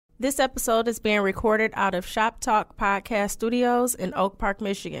This episode is being recorded out of Shop Talk Podcast Studios in Oak Park,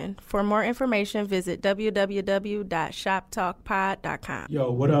 Michigan. For more information, visit www.shoptalkpod.com.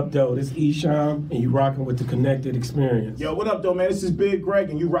 Yo, what up, though? This is Sherm, and you rocking with the Connected Experience. Yo, what up, though, man? This is Big Greg,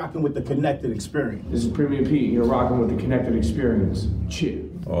 and you rocking with the Connected Experience. This is Premier Pete, and you're rocking with the Connected Experience. Chill.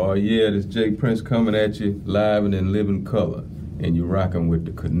 Oh, yeah, this Jake Prince coming at you live and in living color. And you're rocking with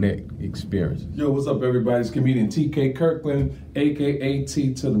the Connect Experience. Yo, what's up, everybody? It's comedian Teek Kirkland, a.k.a.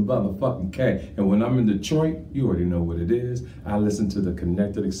 T to the motherfucking K. And when I'm in Detroit, you already know what it is. I listen to the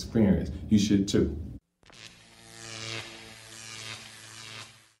Connected Experience. You should, too.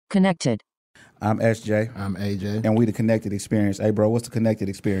 Connected. I'm SJ. I'm AJ. And we the Connected Experience. Hey, bro, what's the Connected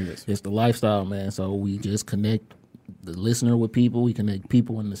Experience? It's the lifestyle, man. So we just connect the listener with people. We connect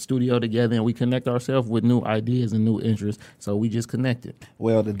people in the studio together, and we connect ourselves with new ideas and new interests. So we just connected.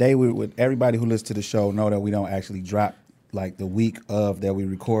 Well, today with everybody who listens to the show know that we don't actually drop like the week of that we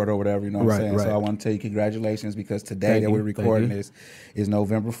record or whatever, you know what I'm saying? Right. So I want to tell you congratulations because today we're recording this is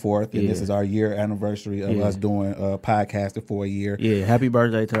November 4th, and this is our year anniversary of us doing podcasting for a year. Yeah, happy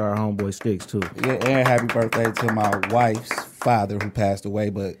birthday to our homeboy Sticks, too. Yeah, and happy birthday to my wife's father who passed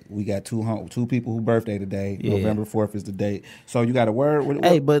away, but we got two people who birthday today. Yeah. November 4th is the date. So you got a word? What?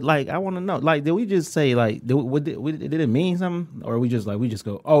 Hey, but like I want to know, like, did we just say like did it mean something, or we just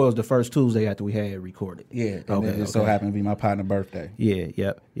go, oh, it was the first Tuesday after we had recorded? Yeah, and it just so happened to be my partner's birthday. Yeah,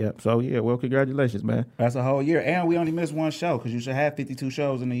 yep. So yeah, well, congratulations, man. That's a whole year, and we only missed one show because you should have 52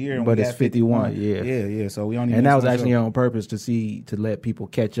 shows in a year, and but we it's 51. Yeah. So we only and that was actually show. On purpose to let people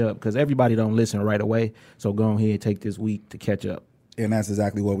catch up because everybody don't listen right away. So go ahead and take this week to catch up. And that's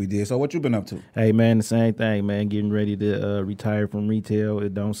exactly what we did. So what you been up to? Hey, man, the same thing, man. Getting ready to retire from retail.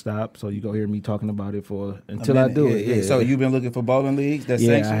 It don't stop. So you go hear me talking about it until I do it. Yeah. So you've been looking for bowling leagues?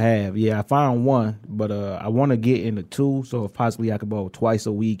 I have. Yeah, I found one, but I want to get into two. So if possibly I could bowl twice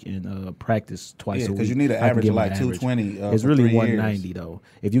a week and practice twice a week. Because you need an average of like 220. It's really 190 though.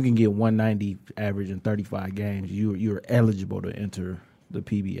 If you can get 190 average in 35 games, you're eligible to enter the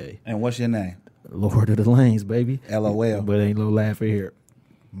PBA. And what's your name? Lord of the Lanes, baby. LOL. But ain't no laughing here.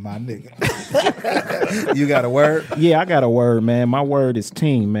 My nigga. You got a word? Yeah, I got a word, man. My word is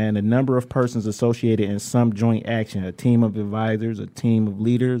team, man. The number of persons associated in some joint action. A team of advisors, a team of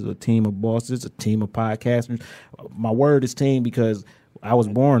leaders, a team of bosses, a team of podcasters. My word is team because I was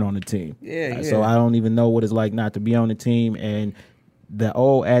born on the team. Yeah. So I don't even know what it's like not to be on the team. And the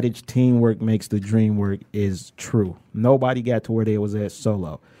old adage, teamwork makes the dream work, is true. Nobody got to where they was at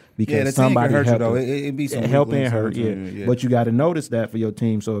solo. Because somebody hurt helped you, though. It'd be some help and hurt, yeah. But you got to notice that for your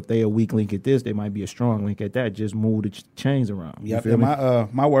team. So if they a weak link at this, they might be a strong link at that. Just move the chains around. Yeah,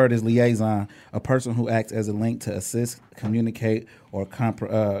 my word is liaison, a person who acts as a link to assist, communicate, or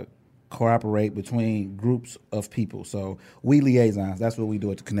cooperate between groups of people. So we liaisons. That's what we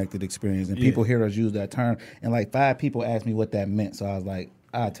do at the Connected Experience. And people hear us use that term. And like 5 people asked me what that meant. So I was like,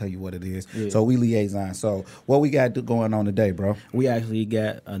 I'll tell you what it is. Yeah. So we liaison. So what we got going on today, bro? We actually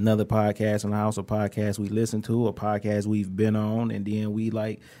got another podcast in the house, a podcast we listen to, a podcast we've been on, and then we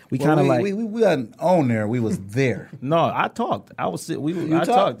wasn't on there. We was there. No, I talked. I was sitting. I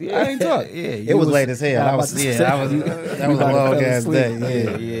talked. Yeah, I ain't talk. Yeah, it was late as hell. That was a long ass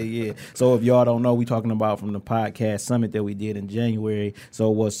day. Yeah. So if y'all don't know, we talking about from the podcast summit that we did in January. So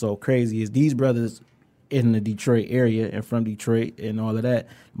what's so crazy is these brothers in the Detroit area and from Detroit and all of that,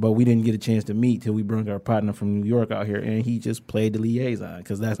 but we didn't get a chance to meet till we brought our partner from New York out here, and he just played the liaison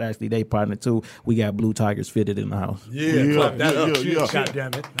because that's actually their partner too. We got Blue Tigers fitted in the house. Clap that up. God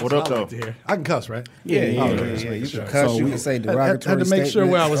damn it. What up, though? I can cuss, right? Yeah. You can cuss. You can say derogatory. Had to make sure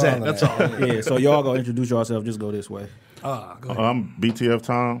where I was at. That's all. Yeah. So y'all go introduce yourself. Just go this way. Go ahead. I'm BTF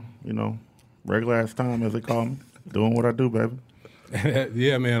Tom. Regular ass time as they call me. Doing what I do, baby.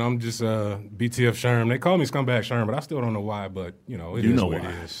 Yeah, man, I'm just BTF Sherm. They call me Scumbag Sherm, but I still don't know why, but, it is what it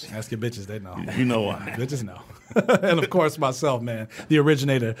is. Ask your bitches, they know. You know why. Bitches know. And, of course, myself, man, the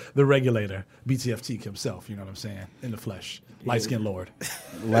originator, the regulator, BTF Teek himself, you know what I'm saying, in the flesh. Light-skinned Lord.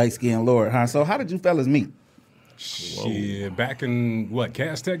 Light-skinned Lord, huh? So how did you fellas meet? Shit, back in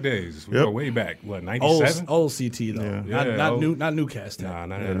Cast Tech days. We go way back. 97? Old CT though. Yeah. Not new Cast Tech. Nah,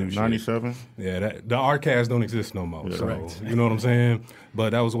 not 97. Yeah, the RCast don't exist no more. So correct. You know what I'm saying? But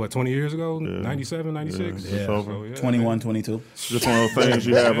that was 20 years ago? 97, 96? Yeah. So, 21, 22. Just one of those things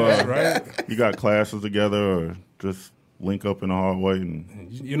you have. Right? You got classes together, or just link up in the hallway, and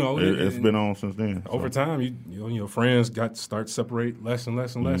it's been on since then. Over time, your friends got to start separate less and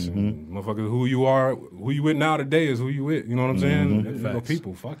less and less. And motherfucker, who you with now today is who you with. You know what I'm saying?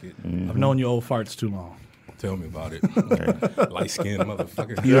 People, fuck it. I've known you old farts too long. Tell me about it. Light skinned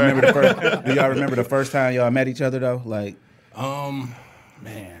motherfucker. Do y'all remember the first time y'all met each other though? Like,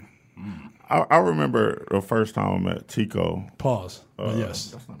 man, I remember the first time I met Tico. Pause. But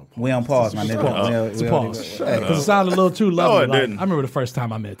yes. We on pause, my nigga. It's a pause. Because it sounded a little too lovely. No, it didn't. I remember the first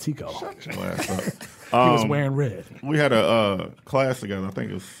time I met Tico. He He was wearing red. We had a class together. I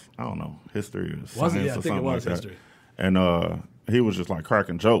think it was, I don't know, history or science Yeah, I or think something it was like history. that. And he was just like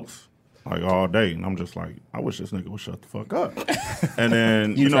cracking jokes like all day, and I'm just like, I wish this nigga would shut the fuck up. And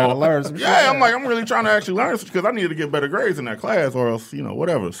then you know, to learn some shit. I'm like, I'm really trying to actually learn because I needed to get better grades in that class, or else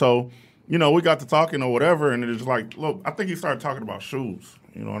whatever. So we got to talking or whatever, and it was like, look, I think he started talking about shoes.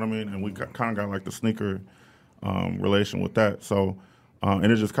 You know what I mean? And we kind of got like the sneaker relation with that. So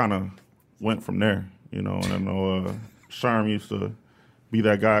and it just kind of went from there. And I know Sherm used to be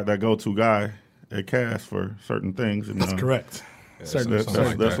that guy, that go-to guy at Cass for certain things. And, That's correct. That's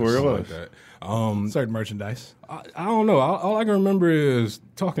where it was. Certain merchandise. I don't know. All I can remember is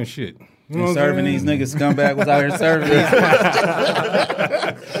talking shit. You know And serving these niggas, scumbag was out here serving these.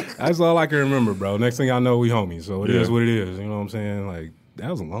 That's all I can remember, bro. Next thing I know, we homies. So it is what it is. You know what I'm saying? Like, that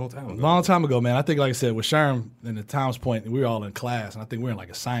was a long time ago. Long time ago, man. I think, like I said, with Sherm and the Tom's Point, we were all in class, and I think we were in like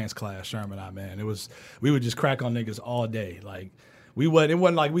a science class, Sherm and I, man. We would just crack on niggas all day. Like, it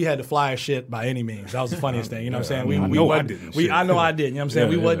wasn't like we had to fly shit by any means. That was the funniest thing. You know what I'm saying? I didn't. I know I didn't. You know what I'm saying?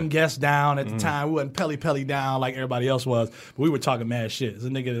 We wasn't guest down at the time. We wasn't pelly down like everybody else was. But we were talking mad shit. There's a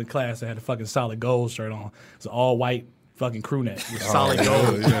nigga in the class that had a fucking solid gold shirt on. It's an all white fucking crew neck with solid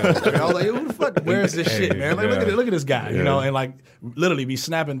gold. I was like, who the fuck wears this shit, man? Like, look at this guy, and like literally be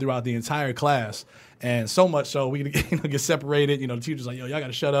snapping throughout the entire class. And so much so we get separated. The teacher's like, yo, y'all got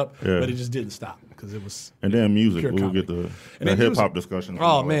to shut up. Yeah. But it just didn't stop because it was. And then music, we would get the hip hop discussion.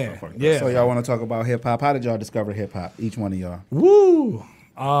 Oh man, like yeah. So y'all want to talk about hip hop? How did y'all discover hip hop? Each one of y'all. Woo.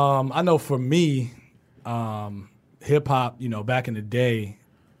 I know for me, hip hop. Back in the day.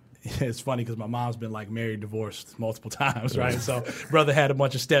 It's funny because my mom's been like married, divorced multiple times, right? So brother had a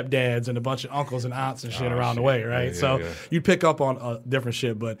bunch of stepdads and a bunch of uncles and aunts and shit around the way, right? You pick up on different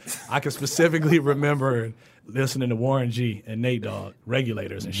shit, but I can specifically remember listening to Warren G and Nate Dogg,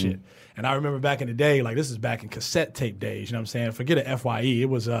 Regulators and shit. And I remember back in the day, like this is back in cassette tape days, you know what I'm saying? Forget a FYE, it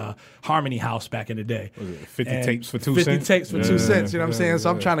was Harmony House back in the day. Was it 50 tapes for 2 cents? 50 tapes for 2 cents, you know what I'm saying? So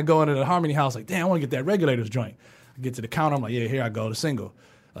I'm trying to go into the Harmony House like, damn, I want to get that Regulators joint. I get to the counter, I'm like, yeah, here I go, the single.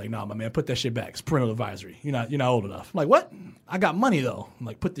 Like, nah, my man, put that shit back. It's parental advisory. You're not old enough. I'm like, what? I got money though. I'm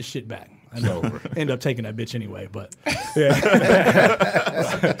like, put this shit back. I know. End up taking that bitch anyway, but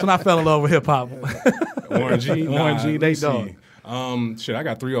yeah. So I fell in love with hip hop. Warren G, Nate Dogg. Shit, I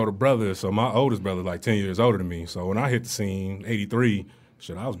got 3 older brothers, so my oldest brother like 10 years older than me. So when I hit the scene, 83.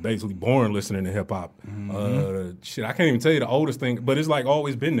 Shit, I was basically born listening to hip hop. Shit, I can't even tell you the oldest thing, but it's like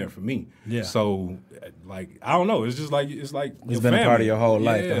always been there for me. Yeah. So, like, I don't know. It's just like it's been family. a part of your whole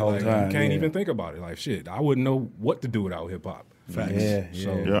life the whole time. You can't even think about it. Like, shit, I wouldn't know what to do without hip hop. Facts.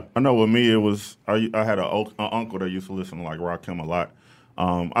 Yeah, I know. With me, it was I had an uncle that used to listen to like Rakim a lot.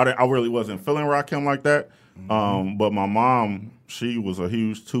 I really wasn't feeling Rakim like that. But my mom, she was a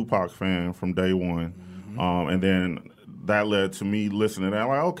huge Tupac fan from day one, and then that led to me listening to that.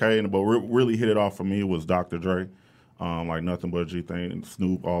 Like, okay, but really hit it off for me was Dr. Dre, like Nothing But a G Thing, and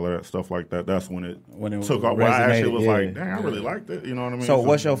Snoop, all of that stuff like that. That's when it took off. Where I actually was like, dang, I really liked it. You know what I mean? So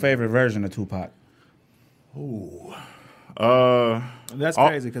what's your favorite version of Tupac? Ooh. That's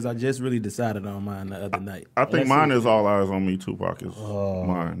crazy because I just really decided on mine the other night. I think mine is All Eyes on Me. Tupac is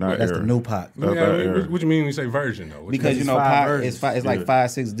mine. That's the new Pac. What do you mean when you say version though? Because Pac, it's like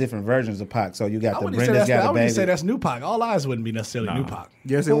 5-6 different versions of Pac. So you got the Brenda's got the baby. I wouldn't say that's new Pac. All Eyes wouldn't be necessarily new Pac.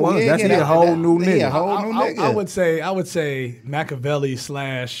 Yes, it was. That's a whole new nigga. I would say Machiavelli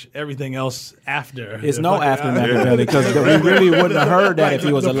 / everything else after. It's no after Machiavelli because we really wouldn't have heard that if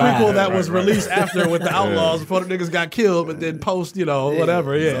he was alive. The prequel that was released after with the Outlaws before the niggas got killed, but then post,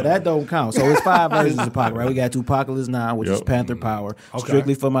 whatever. Yeah, so that don't count. So it's 5 versions of Pac, right? We got Tupacalypse Now, which is Panther Power,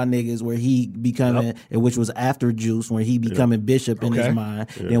 Strictly for My Niggas, where he becoming, which was after Juice, where he becoming Bishop in his mind.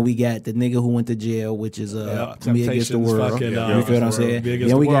 Then we got the nigga who went to jail, which is Me Against the World. You feel what I'm saying?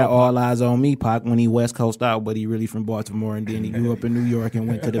 Then we got All Eyes on Me, Pac, when he West Coast out, but he really from Baltimore, and then he grew up in New York and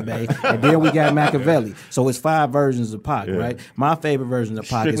went to the Bay. And then we got Machiavelli. So it's 5 versions of Pac, right? My favorite version of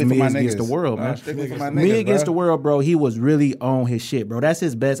Pac is Me Against the World, man. Me Against the World, bro. He was really on his shit, bro. That's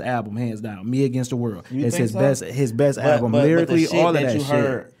his best album, hands down. Me Against the World. It's his best album. Lyrically, all of that shit.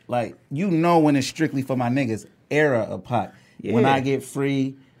 Heard, like, when it's Strictly for My Niggas era of Pac. Yeah. When I Get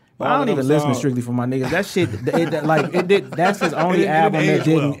Free. I don't even listen to Strictly for My Niggas. That shit, that's his only album that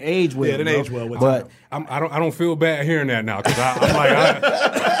didn't age well. Yeah, it didn't age well. But I don't feel bad hearing that now because I'm like,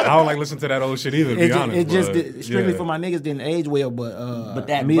 I don't like listening to that old shit either. To be honest, it just but, strictly yeah. for my niggas didn't age well, but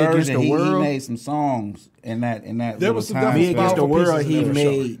that Me Against version, the he World. made some songs in that. There was some time. Me Against the powerful World, pieces he in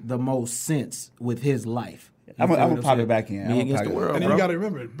there, made the most sense with his life. I'm You feel gonna what pop saying? it back in. Me Against the World, And then bro. you got to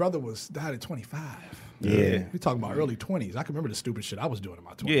remember, brother died at 25. Yeah. We talking about early 20s. I can remember the stupid shit I was doing in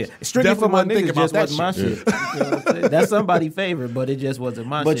my 20s. Yeah, strictly for my Definitely niggas, wasn't just thinking wasn't my about shit. You know what I'm saying? That's somebody's favorite, but it just wasn't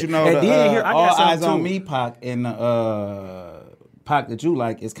my But shit. you know, and the, then here I All got Eyes something on too. Me, Pac, and Pac that you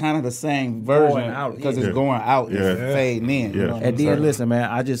like, it's kind of the same version Going out, because yeah. it's going out and Yeah. fading in. You know what I'm And then saying? listen, man,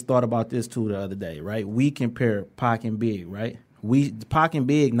 I just thought about this too the other day, right? We compare Pac and Big, right? Pac and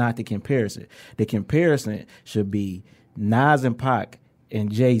Big, not the comparison. The comparison should be Nas and Pac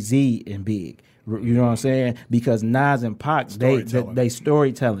and Jay-Z and Big. You know what I'm saying? Because Nas and Pac, they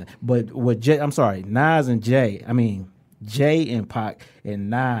storytelling. But Nas and Jay, Jay and Pac and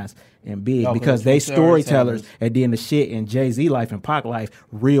Nas and Big, Oh, because 'cause they we storytellers, storytellers. and then the shit in Jay-Z life and Pac life,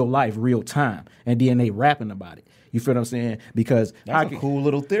 real time. And then they rapping about it. You feel what I'm saying? Because That's a cool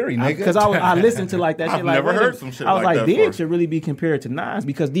little theory, nigga. Because I listened to like that shit. I've like, never wait a heard minute. some shit I was like like, that Big before. should really be compared to Nas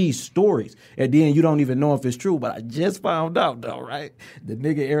because these stories, and then you don't even know if it's true. But I just found out though, right? The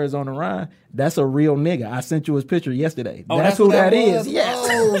nigga Arizona Ryan, that's a real nigga. I sent you his picture yesterday. Oh, that's who that was? is. Yes.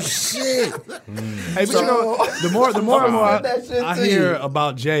 Oh shit. Hey, but you know, the more and more That shit I to hear you.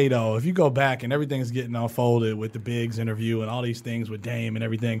 about Jay, though, if you go back and everything's getting unfolded with the Biggs interview and all these things with Dame and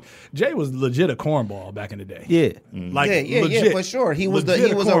everything, Jay was legit a cornball back in the day. Yeah. Like, yeah, legit, for sure. He was legit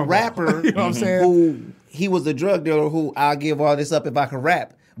he was a cornball. rapper. You know what I'm saying? Who he was a drug dealer who I'll give all this up if I could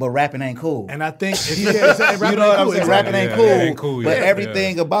rap, but rapping ain't cool. And I think, you know what I'm saying? Rapping ain't Yeah, cool. it ain't cool, But yeah.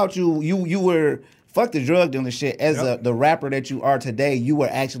 everything about you were. Fuck the drug dealing shit. As the rapper that you are today, you were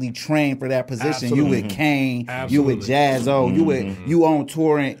actually trained for that position. Absolutely. You with Kane, Absolutely. you with Jazzo, you on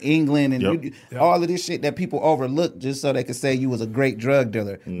tour in England, and Yep. all of this shit that people overlook just so they could say you was a great drug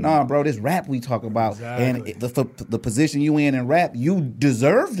dealer. Nah, bro, this rap we talk about, Exactly. and the position you in rap, you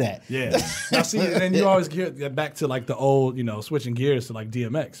deserve that. Yeah. Now, see, and then you always get back to like the old, switching gears to like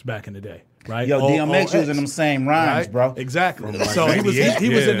DMX back in the day, right? Yo, DMX OX, using them same rhymes, right? bro. Exactly. From, like, So he was 98.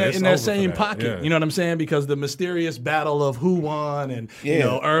 in Yeah, it's that over same for that. pocket. Yeah. You know what I'm saying? Because the mysterious battle of who won, and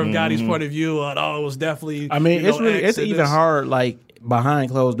Irv Gotti's point of view, it was definitely. It's X and even this. hard, like behind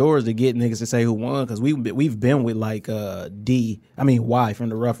closed doors, to get niggas to say who won, because we've been with like Y from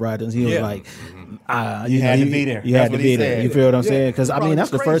the Rough Riders. He was Yeah. like, You had to be there. You That's had to what he be there. said. You feel what I'm Yeah. saying? Because Bro, that's it's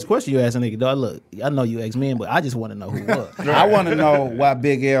the crazy. first question you ask a nigga. Dog, look, I know you ex-men, but I just want to know who won. I want to know why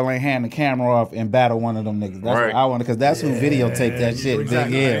Big L ain't hand the camera off and battle one of them niggas. That's Right. what I want, because that's who videotaped that shit.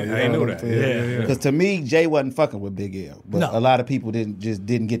 exactly. Big L. I ain't know that. Yeah. Because to me, Jay wasn't fucking with Big L, but No. a lot of people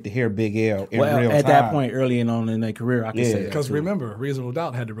didn't get to hear Big L in Well, real at time. that point, early on in their career, I could say that. Because too. remember, Reasonable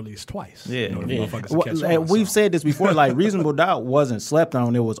Doubt had to release twice. Yeah, in order for yeah. motherfuckers to Well, catch and on. we've So- said this before. Like Reasonable Doubt wasn't slept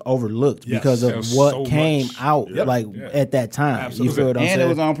on; it was overlooked Yes. because There of was what so came much. out Yep. like at that time. Absolutely. You feel what I'm And saying? it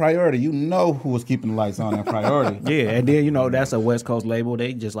was on Priority. You know who was keeping the lights on at Priority. Yeah, and then that's a West Coast label.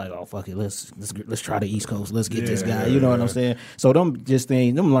 They just like, oh fuck it, let's try the East Coast. Let's get this guy. You know what I'm saying? So them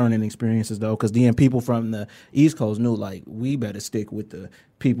learning experiences though, because then people from the East Coast knew like we better stick with the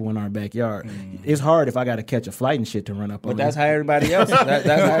people in our backyard. It's hard if I got to catch a flight and shit to run up. But on that's you. how everybody else. That's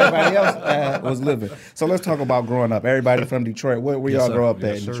how everybody else was living. So let's talk about growing up. Everybody from Detroit. Where y'all sir. grow up Yes,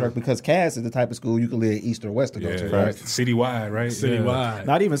 at in sir. Detroit? Because Cass is the type of school you can live east or west to go Yeah, to. right. Right? Citywide, right? Citywide.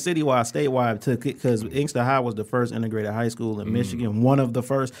 Not even citywide, statewide took it because Inkster High was the first integrated high school in Michigan, one of the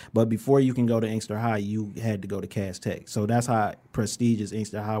first. But before you can go to Inkster High, you had to go to Cass Tech. So that's how prestigious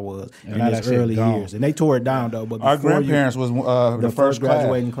Inkster High was in now its that shit early gone. years. And they tore it down though. But Our before grandparents was the first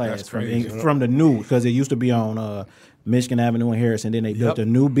graduating class That's crazy. from the new, because it used to be on Michigan Avenue in Harrison. Then they built Yep. a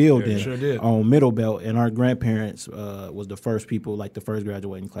new building sure did. on Middle Belt, and our grandparents was the first people, like the first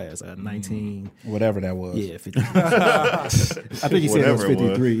graduating class, 19. Whatever that was. Yeah, 50. I think he said it was Whatever it was.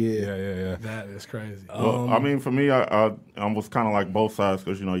 53. Yeah. Yeah. That is crazy. Well, I mean, for me, I was kind of like both sides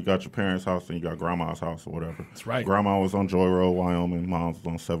because, you got your parents' house and you got grandma's house or whatever. That's right. Grandma was on Joy Road, Wyoming. Mom's was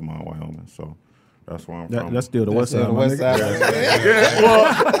on 7 Mile, Wyoming. So that's where I'm from. That's still the west side. The my west nigga. side. Yeah,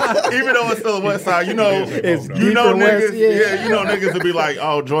 well, even though it's still the west side, It's you deeper know west, niggas, yeah. you know niggas would be like,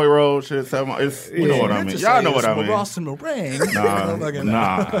 oh, Joy Road, shit, 7 Mile. It's, you know what I mean. Y'all know what I mean. Ross and Meringue.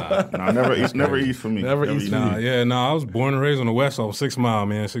 Nah, never east for me. Never east for Nah, I was born and raised on the west on 6 Mile,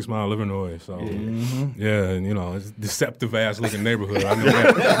 man, 6 Mile, Illinois. So, and it's a deceptive ass looking neighborhood. I know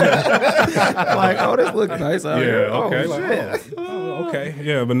that. Like, oh, this looks nice out here. okay. Oh, Like, shit. okay. Okay,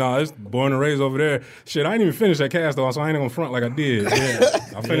 yeah, but no, it's born and raised over there. Shit, I ain't even finished that cast though, so I ain't gonna front like I did.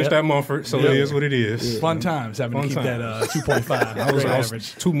 Yeah, I finished that Mumford, so it is what it is. Fun times having to keep that 2.5 I was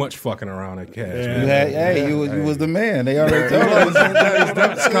average. too much fucking around that cast. Yeah. Man. You was the man. They already told us.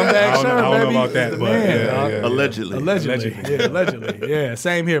 Scumbag Sherm, I don't know baby. about that, The but man, yeah, dog. yeah. Allegedly. Yeah, allegedly. Yeah,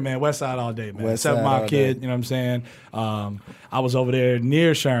 same here, man. West Side all day, man. West 7 Side Mile all kid, day. you know what I'm saying? I was over there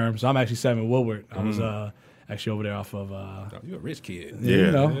near Sherm, so I'm actually 7 Woodward. I was actually over there off of. You a rich kid.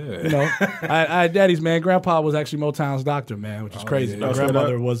 You know. I had daddies, man. Grandpa was actually Motown's doctor, man, which is crazy. yeah. My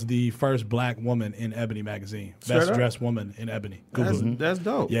grandmother was the first black woman in Ebony magazine, best dressed woman in Ebony. That's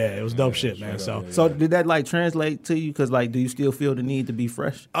dope. Yeah, it was dope shit, man. So did that like translate to you? Because like, do you still feel the need to be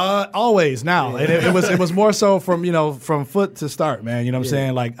fresh? Always now. And it was more so from foot to start, man. You know what I'm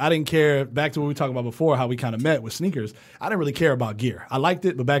saying? Like I didn't care. Back to what we talked about before, how we kind of met with sneakers. I didn't really care about gear. I liked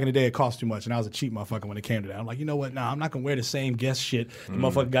it, but back in the day, it cost too much, and I was a cheap motherfucker when it came to that. I'm like, you know what? Nah, I'm not gonna wear the same Guess shit. The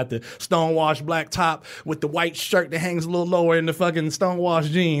motherfucker got the stonewashed black top with the white shirt that hangs a little lower in the fucking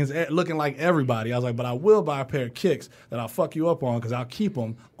stonewashed jeans, looking like everybody. I was like, but I will buy a pair of kicks that I'll fuck you up on because I'll keep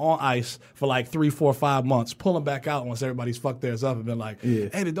them on ice for like 3, 4, 5 months, pull them back out once everybody's fucked theirs up and been like, hey,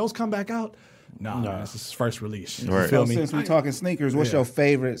 did those come back out? No, this is first release. Right. You feel So me? since we're talking sneakers, what's your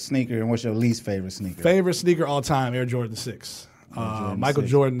favorite sneaker and what's your least favorite sneaker? Favorite sneaker all time, Air Jordan 6. Michael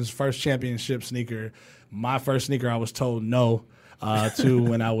Jordan's first championship sneaker. My first sneaker I was told no to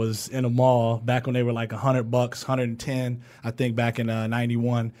when I was in a mall back when they were like $100, 110. I think back in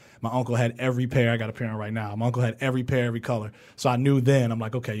 91. My uncle had every pair. I got a pair on right now. My uncle had every pair, every color. So I knew then. I'm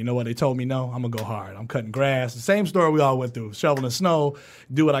like, okay, you know what? They told me no. I'm gonna go hard. I'm cutting grass. The same story we all went through. Shoveling snow.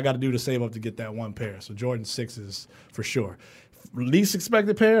 Do what I got to do to save up to get that one pair. So Jordan 6s for sure. Least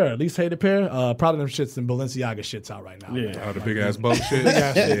expected pair, or least hated pair, probably them shits and Balenciaga shits out right now. Yeah, the big ass boat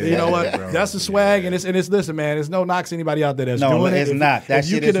shit. You know what? bro. That's the swag, and it's listen, man. There's no knocks anybody out there that's doing it. It's not. That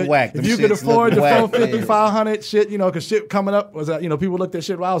shit is whack. If Them you could shits afford look the whack, 450, man. 500 shit, because shit coming up was that people looked at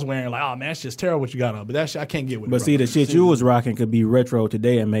shit I was wearing like, oh man, that's just terrible what you got on. But that shit I can't get with. But it, see, bro. the shit you was rocking could be retro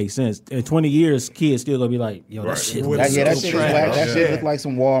today and make sense. In 20 years, kids still gonna be like, yo, that shit With looks That so shit is trash. whack. That shit Yeah. look like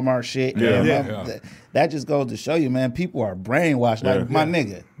some Walmart shit. Yeah. That just goes to show you, man, people are brainwashed. Like, my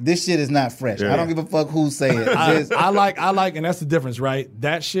nigga, this shit is not fresh. Yeah. I don't give a fuck who say it. Just- I like, and that's the difference, right?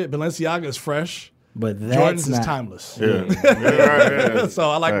 That shit, Balenciaga is fresh. But that's Jordan's not is timeless. Yeah. So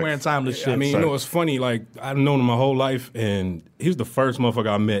I like Right. wearing timeless shit. I mean, you know, it's funny. Like, I've known him my whole life, and he's the first motherfucker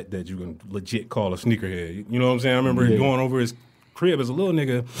I met that you can legit call a sneakerhead. You know what I'm saying? I remember going over his crib as a little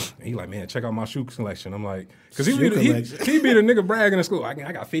nigga, and he like, man, check out my shoe collection. I'm like, because he'd be the nigga bragging in school. I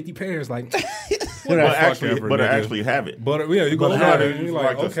got 50 pairs. Like, But I actually have it. But yeah, you go But over have there it. and you're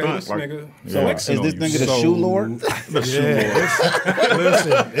Like like, the okay, stunt, this like- nigga Yeah. flexing Is this on nigga you. the So- shoe lord? The shoe lord.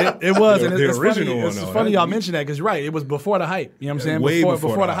 Listen, it was, and The it's original funny. one, It's though. funny y'all mention that because you're right. It was before the hype. You know what I'm saying? Way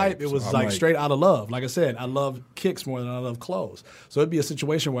Before the hype, it So was I'm like like- straight out of love. Like I said, I love kicks more than I love clothes. So it'd be a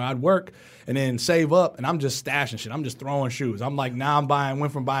situation where I'd work and then save up, and I'm just stashing shit. I'm just throwing shoes. I'm like, now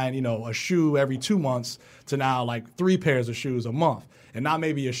went from buying a shoe every 2 months to now like 3 pairs of shoes a month, and not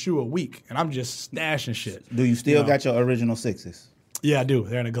maybe a shoe a week. And I'm just stashing shit. Do you still got your original 6s? Yeah, I do.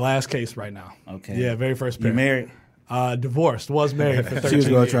 They're in a glass case right now. Okay. Yeah, very first pair. You married? Divorced. Was married for 13 She was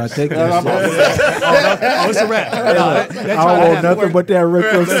gonna years. try to take that shit. It's a wrap. I don't want nothing but that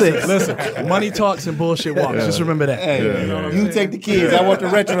retro 6. Listen, money talks and bullshit walks. Just remember that. Hey, you take the kids. I want the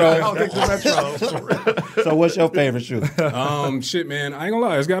retro. I'll take the retro. So what's your favorite shoe? Shit, man, I ain't gonna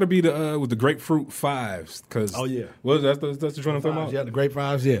lie. It's got to be the with the grapefruit 5s. Cause what that's the joint I'm talking about. Yeah, the grape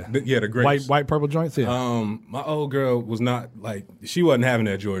fives. Yeah, The grapes. white purple joints. Yeah. My old girl was not like, she wasn't having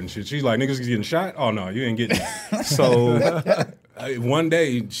that Jordan shit. She's like, niggas getting shot? Oh no, you ain't getting that. So one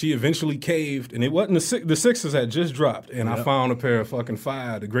day she eventually caved, and it wasn't the 6s had just dropped, and I found a pair of fucking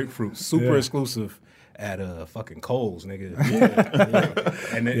 5, the grapefruit, super exclusive at fucking Kohl's, nigga.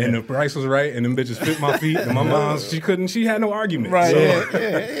 And the price was right, and them bitches fit my feet, and my mom, she had no argument. Right.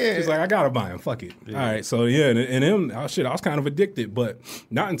 So she's like, I gotta buy them, fuck it. All right, so yeah, and them, I was kind of addicted, but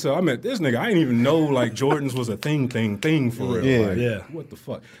not until I met this nigga. I didn't even know like Jordans was a thing for real. Yeah. Like, Yeah. what the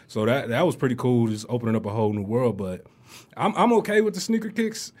fuck? So that was pretty cool, just opening up a whole new world, but I'm okay with the sneaker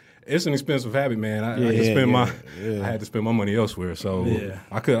kicks. It's an expensive habit, man. I had to spend my money elsewhere, so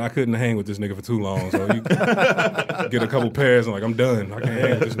I couldn't hang with this nigga for too long. So you get a couple pairs, and like I'm done. I can't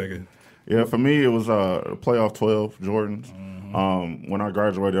hang with this nigga. Yeah, for me it was playoff 12 Jordans. When I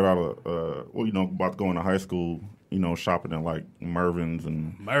graduated out of about to go into high school, shopping at like Mervin's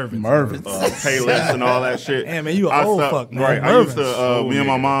and Payless and all that shit. Damn, man, you an old fuck, man. Right, Mervin's. I used to. Me and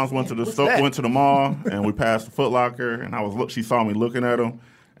my moms went to the mall, and we passed the Foot Locker, and she saw me looking at them.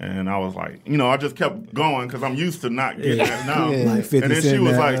 And I was like, I just kept going because I'm used to not getting that now. Like 50 and then Cent, she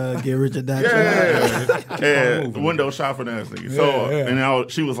was like, get rich or die. yeah, window shopping ass nigga. So, and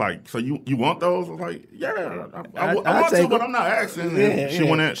she was like, so you want those? I was like, yeah, I want to, but I'm not asking.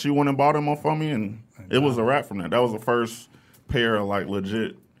 And she went and bought them for me, and it was a wrap from that. That was the first pair of like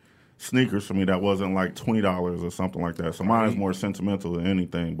legit sneakers for me that wasn't like $20 or something like that. So mine is more sentimental than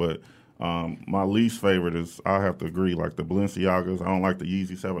anything, but my least favorite is, I have to agree, like the Balenciagas. I don't like the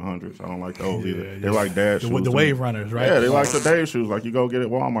Yeezy 700s. I don't like those either. They're like dad shoes. The wave runners, right? Yeah, they like the day shoes. Like you go get it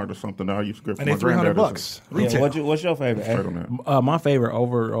at Walmart or something. I used to get for my granddad. $300 retail. What's your favorite? My favorite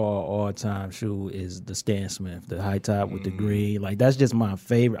overall all-time shoe is the Stan Smith, the high top with the green. Like that's just my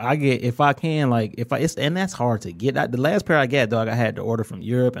favorite. I get and that's hard to get. The last pair I got, dog, I had to order from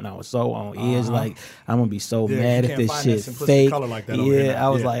Europe, and I was so on edge. Like I'm gonna be so mad if this shit fake. Like that I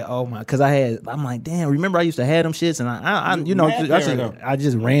was like, oh my. Because I'm like, damn. Remember, I used to have them shits, and I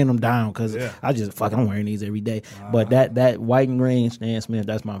just ran them down because I just I'm wearing these every day. But that white and green Stan Smith,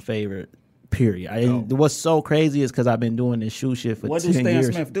 that's my favorite. Period. What's so crazy is because I've been doing this shoe shit for 10 years. What does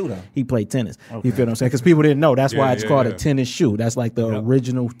Stan Smith do though? He played tennis. Okay. You feel what I'm saying? Because people didn't know. That's why it's called a tennis shoe. That's like the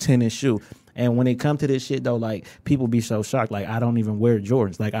original tennis shoe. And when it comes to this shit though, like people be so shocked. Like I don't even wear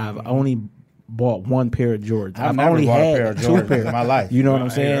Jordans. Like I've only bought one pair of Jordans. I've only bought a pair of Jordans in my life. You know what I'm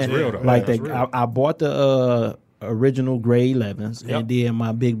saying? That's real, though. Like I bought the original gray 11s, and then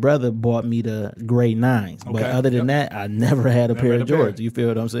my big brother bought me the gray 9s. But other than that, I never had a pair of Jordans. You feel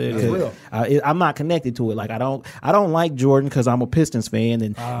what I'm saying? That's real. I'm not connected to it. Like I don't like Jordan because I'm a Pistons fan,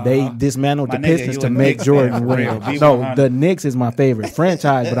 and they dismantled the Pistons to make Jordan win. No, the Knicks is my favorite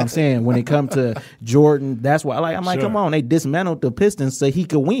franchise, but I'm saying when it comes to Jordan, that's why. Like I'm like, come on, they dismantled the Pistons so he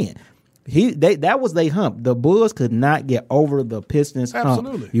could win. That was they hump. The Bulls could not get over the Pistons hump.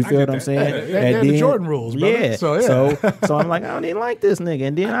 Absolutely. You feel what I'm saying? They had the Jordan rules, brother. Yeah. So I'm like, I don't even like this nigga.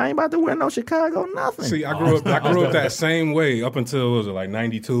 And then I ain't about to wear no Chicago nothing. See, I grew up that same way up until, was it like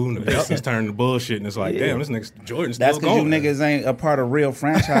 92, and the Pistons turned to bullshit, and it's like, damn, this nigga's Jordan's still going. That's because you niggas ain't a part of real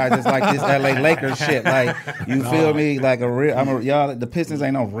franchises like this LA Lakers shit. Like, you feel me? Like y'all, the Pistons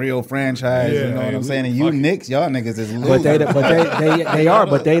ain't no real franchise. You know what I'm saying? And you Knicks, y'all niggas is losing. But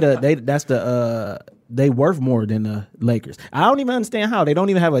they worth more than the Lakers. I don't even understand how they don't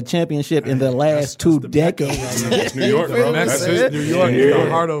even have a championship in the last 2 decades. It's New York, bro. That's it. New York is the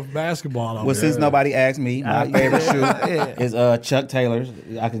heart of basketball. Well, since nobody asked me, my favorite shoe is Chuck Taylor's.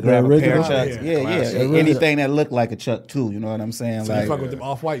 I could grab a pair of Chucks. Anything that looked like a Chuck too. You know what I'm saying? So you fuck with them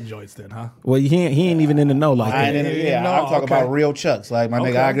off-white joints then, huh? Well, he ain't even in the know like that. I'm talking about real Chucks. Like my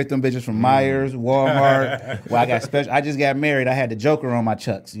nigga, I get them bitches from Myers, Walmart. Well, I got special. I just got married. I had the Joker on my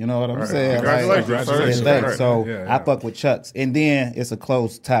Chucks. You know what I'm saying? Congratulations. So I fuck with Chucks, and then it's a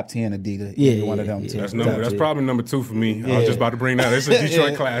close top 10 Adidas. Yeah, one of them too. That's probably number 2 for me. I was just about to bring that. It's a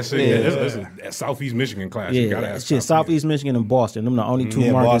Detroit classic. It's a Southeast Michigan classic. Yeah, shit. Southeast Michigan and Boston. Them the only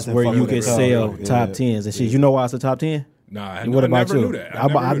 2 markets Boston where you can sell top 10s and shit. You know why it's a top 10? Nah, what about never you? knew that.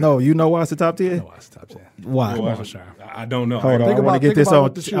 I know. You know why it's a top 10? I know why it's top 10. Why? Come on, Sherm. I don't know. Hold on. I want to get this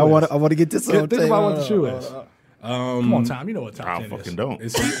on. I want to get this on. Think about what the shoe is. Come on, Tom. You know what top 10 I fucking is. don't.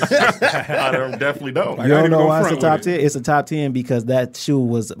 I definitely don't. You don't know why it's a top 10? It's a top 10 because that shoe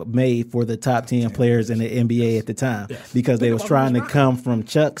was made for the top 10 players in the NBA at the time. Yes. Because they was trying to come from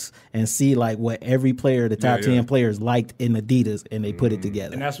Chucks and see like what every player, the top 10 players liked in Adidas, and they put it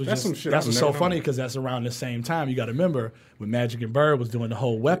together. And that's what's so funny because that's around the same time. You got to remember when Magic and Bird was doing the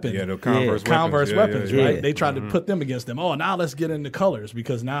whole weapon. Yeah, the Converse weapons, right? They tried to put them against them. Oh, now let's get into colors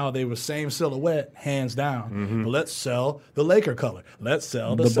because now they were same silhouette, hands down. But let's sell the Laker color. Let's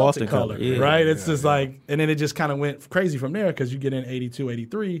sell the Celtic Boston color, right? It's just like, and then it just kind of went crazy from there because you get in 82,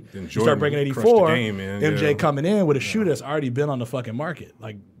 83, you start breaking 84, MJ coming in with a shoe that's already been on the fucking market.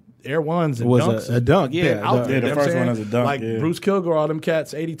 Like Air Ones and was Dunks. A dunk, Out there, the first one was a dunk. Like Bruce Kilgore, all them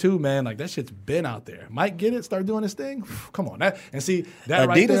cats, 82, man, like that shit's been out there. Mike get it, start doing his thing. Come on. That Adidas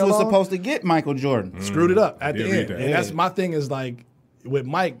right there was supposed to get Michael Jordan. Screwed it up at the end. And that's my thing is like, with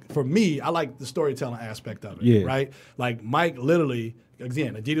Mike, for me, I like the storytelling aspect of it, right? Like Mike literally,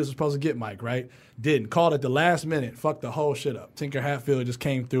 again, Adidas was supposed to get Mike, right? Didn't. Called at the last minute, fucked the whole shit up. Tinker Hatfield just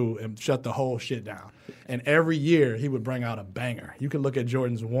came through and shut the whole shit down. And every year he would bring out a banger. You can look at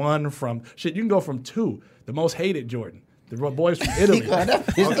Jordan's one from, you can go from 2, the most hated Jordan. The boys from Italy. The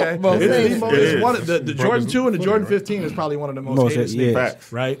Jordan 2 and the Jordan 15 is probably one of the most hated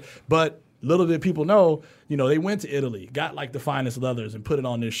sneakers, right? But little did people know, they went to Italy, got like the finest leathers and put it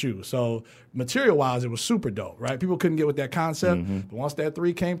on their shoe. So material-wise, it was super dope, right? People couldn't get with that concept. But once that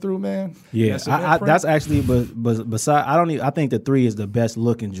 3 came through, man. Yeah, that's actually, but beside, I think the 3 is the best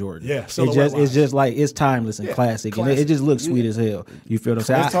looking Jordan. Yeah, it's just like it's timeless and classic, and it just looks sweet as hell. You feel what I'm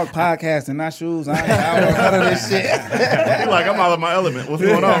saying? Let's talk podcasting, not shoes. I don't know none of this shit. Like, I'm out of my element. What's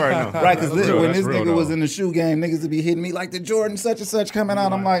going on right now? Right, because when this real, nigga was in the shoe game, niggas would be hitting me like the Jordan such and such coming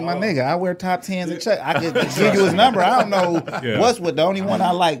out. I'm like, my nigga, I wear top 10s and check. I could give you his number. I don't know what's what. The only one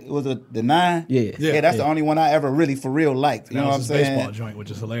I like was the 9. Yeah, that's the only one I ever really for real liked. You know what I'm saying? Baseball joint,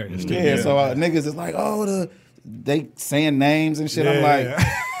 which is hilarious. Too. Yeah, so niggas is like, they saying names and shit. I'm like,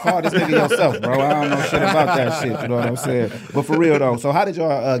 call this nigga yourself, bro. I don't know shit about that shit. You know what I'm saying? But for real though, so how did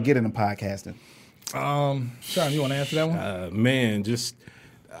y'all get into podcasting? Sherm, you want to answer that one? Man, just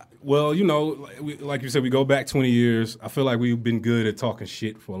well, like you said, we go back 20 years. I feel like we've been good at talking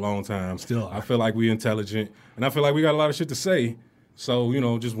shit for a long time. Still are. I feel like we're intelligent, and I feel like we got a lot of shit to say.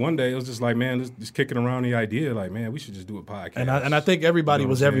 So, just one day it was just like, man, just kicking around the idea, like, man, we should just do a podcast. And I think everybody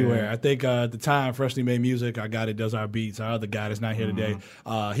was everywhere. I think at the time, Freshly Made Music, our guy that does our beats, our other guy that's not here today,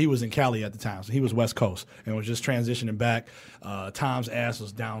 he was in Cali at the time. So he was West Coast and was just transitioning back. Tom's ass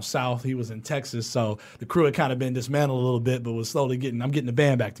was down south. He was in Texas. So the crew had kind of been dismantled a little bit, but was slowly getting the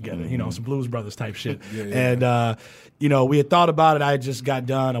band back together, some Blues Brothers type shit. And, we had thought about it. I had just got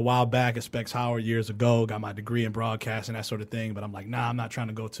done a while back at Specs Howard years ago, got my degree in broadcast and that sort of thing. But I'm like, nah, I'm not trying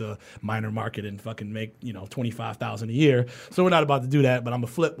to go to a minor market and fucking make, $25,000 a year. So we're not about to do that. But I'm going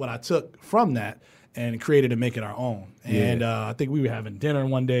to flip what I took from that and create it and make it our own. And I think we were having dinner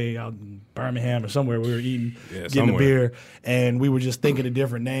one day out in Birmingham or somewhere. We were eating, getting a beer, and we were just thinking of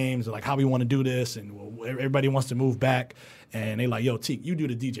different names, like how we want to do this, and everybody wants to move back. And they like, yo, Teek, you do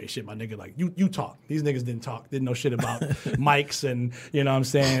the DJ shit, my nigga. Like, you talk. These niggas didn't know shit about mics and, you know what I'm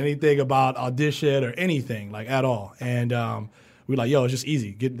saying, anything about audition or anything, like, at all. And we were like, yo, it's just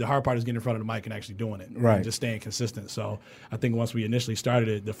easy. The hard part is getting in front of the mic and actually doing it. Right. And just staying consistent. So I think once we initially started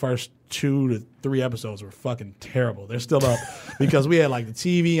it, the first 2 to 3 episodes were fucking terrible. They're still up because we had like the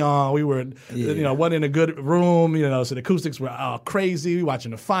TV on. We were, wasn't in a good room, so the acoustics were crazy. We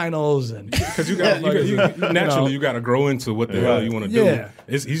watching the finals. And because you got to grow into what the hell you want to do. Yeah.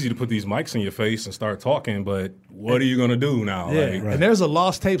 It's easy to put these mics in your face and start talking, but what are you going to do now? Yeah. And there's a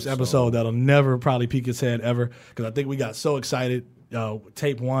Lost Tapes episode that'll never probably peek its head ever because I think we got so excited.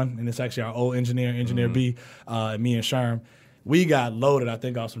 Tape 1, and it's actually our old engineer B, and me and Sherm. We got loaded, I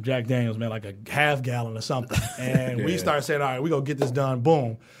think, off some Jack Daniels, man, like a half gallon or something. And we started saying, all right, we're going to get this done.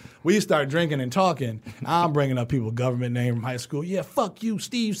 Boom. We start drinking and talking. I'm bringing up people, government name from high school. Yeah, fuck you,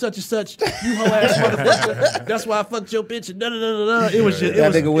 Steve, such and such. You whole ass motherfucker. That's why I fucked your bitch. And da-da-da-da-da. It was just,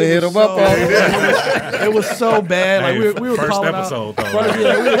 that nigga would hit him up on it. It was so bad. Like we were first calling episode, out,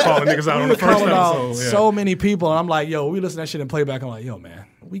 though. we were calling niggas out on the first episode. So many people. And I'm like, yo, we listen to that shit and play back. I'm like, yo, man,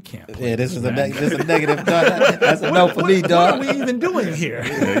 we can't play this is a negative. That's a no for me, dog. What are we even doing here?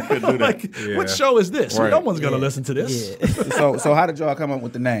 What show is this? Right. No one's going to listen to this. Yeah. So how did y'all come up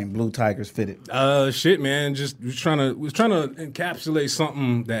with the name Blue Tigers Fitted? Shit, man. Just was trying to encapsulate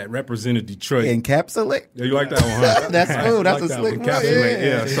something that represented Detroit. Encapsulate? Yeah, you like that one, huh? That's cool. That's like a slick one. Encapsulate.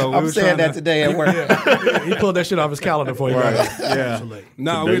 Yeah. So I'm saying that today at work. He pulled that shit off his calendar for you. Right. Yeah.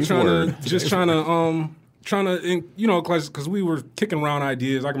 No, we're trying to, because we were kicking around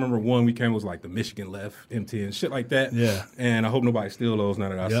ideas. I can remember one we came was like the Michigan Left, MTN, shit like that. Yeah. And I hope nobody steal those now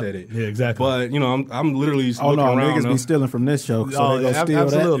that I said it. Yeah, exactly. But, I'm literally looking around. Niggas be stealing from this show, so they gonna steal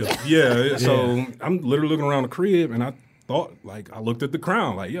absolutely. that. Yeah, so I'm literally looking around the crib, and I thought, I looked at the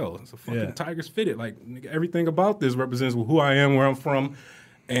crown, like, yo, it's a fucking Tigers Fitted. Like, nigga, everything about this represents who I am, where I'm from.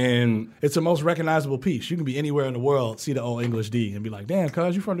 And it's the most recognizable piece. You can be anywhere in the world, see the old English D, and be like, "Damn,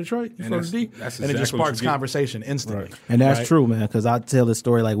 cuz you from Detroit? You from the D?" And it just sparks conversation instantly. Right. And that's true, man. Because I tell this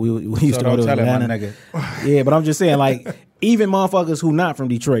story like we used to go to Atlanta. Yeah, but I'm just saying, like, even motherfuckers who not from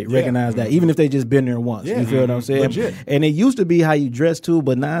Detroit recognize that, even if they just been there once. You feel what I'm saying? Legit. And it used to be how you dress too,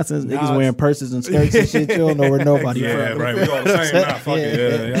 but now since niggas wearing purses and skirts and shit, you don't know where nobody from. Yeah, right. We all the same now. Fuck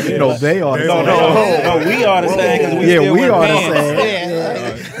it. No, they are the same. No, we are the same. We are the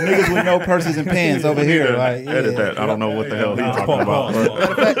same. Niggas with no purses and pants over here. Like, edit that. I don't know what the hell he's talking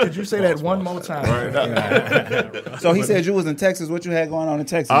about. Could you say that one more time? So he said you was in Texas. What you had going on in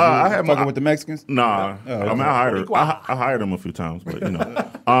Texas? I had fucking with the Mexicans. Nah, I mean I hired him a few times, but no,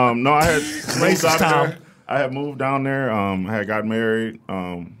 I had moved out there. I had moved down there. I had got married.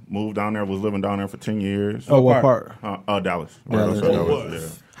 Moved down there. Was living down there for 10 years. Oh, what part? Dallas.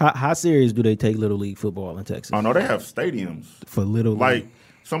 Dallas. How serious do they take Little League football in Texas? Oh no, they have stadiums for Little League. Like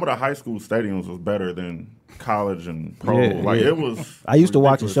some of the high school stadiums was better than college and pro. It was. I used to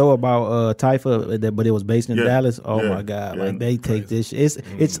watch a ridiculous. show about Taifa, but it was based in Dallas. Oh yeah, my God! yeah. Like they take this.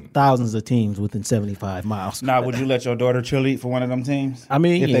 It's thousands of teams within 75 miles. Now, would you let your daughter cheerlead for one of them teams? I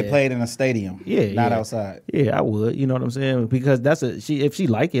mean, if they played in a stadium, not outside. Yeah, I would. You know what I'm saying? Because if she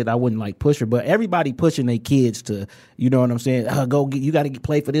like it, I wouldn't like push her. But everybody pushing their kids to, you know what I'm saying? You got to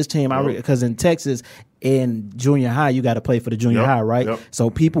play for this team. Because in Texas, in junior high, you got to play for the junior high, right? Yep. So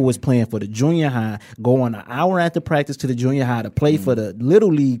people was playing for the junior high, going an hour after practice to the junior high to play for the little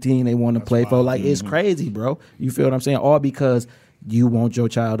league team they want to play for. Like, it's crazy, bro. You feel what I'm saying? All because you want your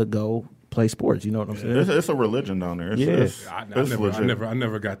child to go play sports. You know what I'm saying? It's a religion down there. I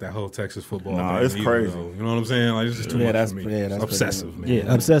never got that whole Texas football. Nah, thing it's either, crazy. though. You know what I'm saying? Like, it's just too much for me. That's obsessive, man.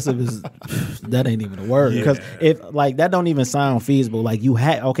 Yeah, obsessive is that ain't even a word because if like that don't even sound feasible. Like you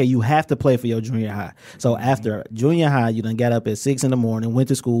have to play for your junior high. So after junior high, you done got up at 6 a.m, went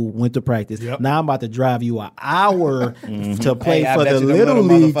to school, went to practice. Yep. Now I'm about to drive you an hour to play for the them little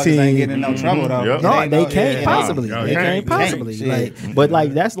league motherfuckers team. Ain't getting in no trouble though. Yep. No, they can't possibly. No, They you can't can't. possibly. Shit. But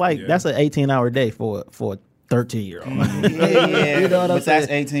that's that's an 18-hour day for a 13-year-old. Yeah, You know what I'm but that's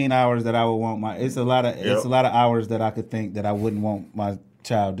saying? 18 hours that I would want my. It's a lot of hours that I could think that I wouldn't want my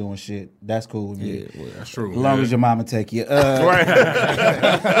child doing shit. That's cool with me. That's true. As long as your mama take you.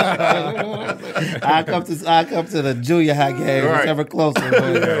 I come to the junior high game, whichever closer.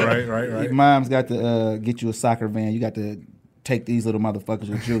 But, right. Your mom's got to get you a soccer van. You got to take these little motherfuckers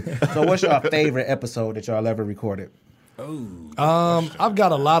with you. So, what's your favorite episode that y'all ever recorded? I've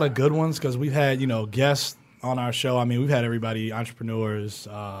got a lot of good ones because we've had guests on our show. I mean, we've had everybody, entrepreneurs,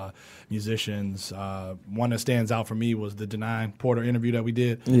 musicians. One that stands out for me was the Denine Porter interview that we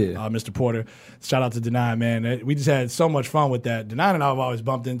did. Yeah. Mr. Porter. Shout out to Denine, man. We just had so much fun with that. Denine and I have always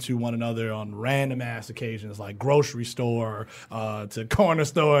bumped into one another on random ass occasions, like grocery store, to corner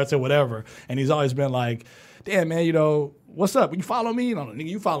store, to whatever. And he's always been like, damn, man, what's up? You follow me? No, nigga,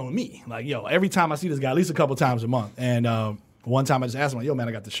 you following me. Like, every time I see this guy, at least a couple times a month. And one time I just asked him, like, yo, man,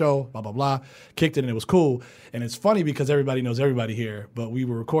 I got the show, blah, blah, blah. Kicked it, and it was cool. And it's funny because everybody knows everybody here. But we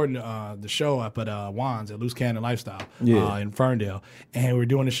were recording the show up at Juan's at Loose Cannon Lifestyle in Ferndale. And we were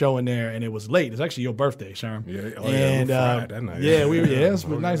doing the show in there, and it was late. It's actually your birthday, Sherm. Yeah, and we fried that night. it was a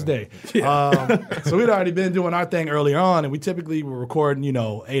nice day. So we'd already been doing our thing earlier on, and we typically were recording,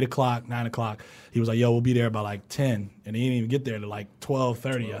 8 o'clock, 9 o'clock. He was like, yo, we'll be there by like 10. And he didn't even get there to like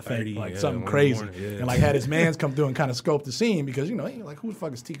 12:30, I think. Like something crazy. Morning, And like had his mans come through and kind of scope the scene because, he like, who the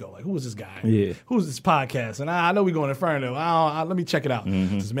fuck is Tico? Like, who is this guy? Yeah. Who's this podcast? And I know we're going in front of him. Let me check it out.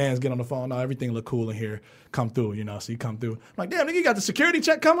 His man's get on the phone. No, everything look cool in here. Come through, so he come through. I'm like, damn, nigga, you got the security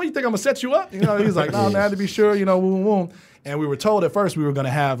check coming? You think I'm going to set you up? He's like, no, man, to be sure, boom, boom. And we were told at first we were going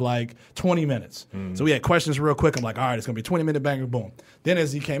to have like 20 minutes. So we had questions real quick. I'm like, all right, it's going to be 20-minute banger, boom. Then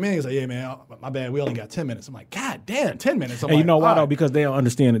as he came in, he's like, yeah, man, my bad, we only got 10 minutes. I'm like, God damn, 10 minutes. I'm And like, you know why all though? right. Because they don't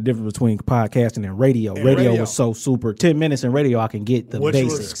understand the difference between podcasting and radio. Radio was so super. 10 minutes in radio, I can get the Which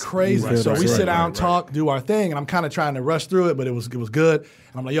basics. was crazy. You feel So what I'm we saying? sit down, talk, do our thing, and I'm kind of trying to rush through it, but it was good.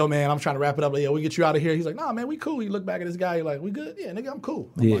 And I'm like, yo, man, I'm trying to wrap it up. Like, yo, we get you out of here. He's like, nah, man, we cool. You look back at this guy, you're like, we good? Yeah, nigga, I'm cool.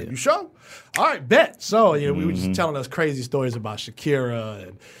 I'm like, you sure? All right, bet. So we were just telling us crazy stories about Shakira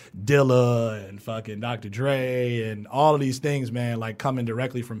and Dilla and fucking Dr. Dre and all of these things, man, like coming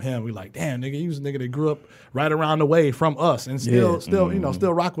directly from him. We like, damn, nigga, you was a nigga that grew up right around the way from us and still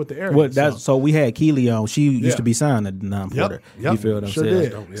rock with the area. Well, so we had Keely on. She used to be signed to Denine Porter. Yep. You feel what I'm Sure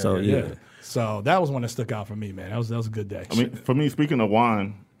saying? did. So yeah. So that was one that stuck out for me, man. That was a good day. I mean, for me, speaking of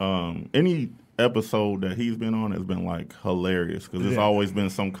Juan, any episode that he's been on has been like hilarious because there's always been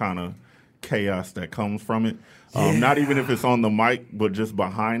some kind of chaos that comes from it. Not even if it's on the mic, but just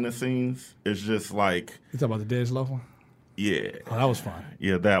behind the scenes. It's just like, You talking about the Dej Loaf one? yeah, Oh, that was fun.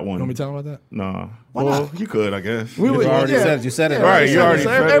 yeah, that one. You want me to talk about that? No, well, you could, I guess. We You already said it. You said it. Right, you already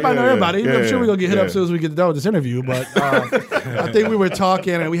said it. Everybody know Yeah, everybody. yeah, I'm sure we're gonna get hit yeah. up as soon as we get done with this interview. But I think we were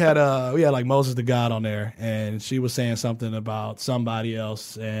talking, and we had like Moses the God on there, and she was saying something about somebody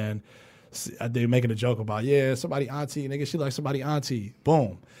else, and they were making a joke about somebody auntie, nigga, she like somebody auntie.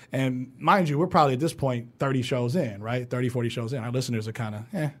 Boom. And mind you, we're probably at this point 30 shows in, right? 30, 40 shows in. Our listeners are kind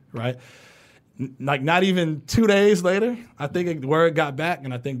of right? Like not even 2 days later, I think word got back,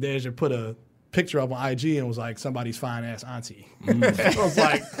 and I think Deja put a picture up on IG and was like somebody's fine ass auntie. I was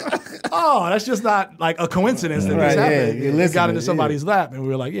like, oh, that's just not like a coincidence that this happened. It got into somebody's lap, and we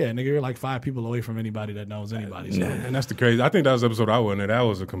were like, yeah, nigga, you're like 5 people away from anybody that knows anybody. So. And that's the crazy. I think that was the episode I wasn't in. That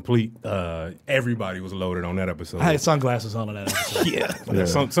was a complete. Everybody was loaded on that episode. I had sunglasses on in that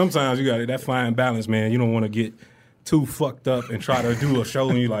episode. Sometimes you got that fine balance, man. You don't want to get too fucked up and try to do a show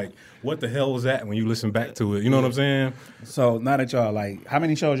and you like, what the hell was that when you listen back to it? You know what I'm saying? So now that y'all how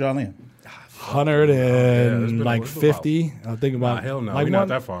many shows y'all in? 100 and been like about- 50. I'm thinking about. Nah, hell no, like we not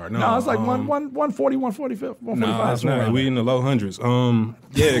that far. No, it's like 140, 145. No, it's not. We in the low hundreds.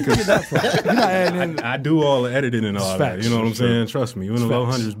 Yeah, because You're not adding in. I do all the editing and all that. Facts. You know what I'm Sure. saying? Trust me, you in the low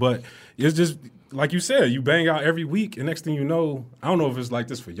Facts. hundreds. But it's just like you said, you bang out every week, and next thing you know, I don't know if it's like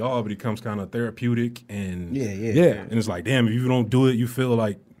this for y'all, but it becomes kind of therapeutic, and Yeah. and it's like, damn, if you don't do it, you feel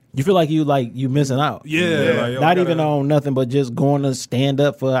like you missing out. Yeah. Like, yo, Not I even gotta- on nothing but just going to stand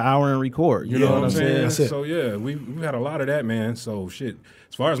up for an hour and record. You know what I'm saying? That's it. So yeah, we had a lot of that, man. So shit.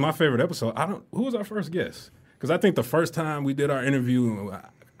 As far as my favorite episode, who was our first guest? Because I think the first time we did our interview,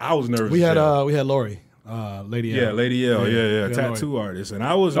 I was nervous. We as had hell. Lori, Lady L. Yeah, Lady L. Yeah, Lori. tattoo artist, and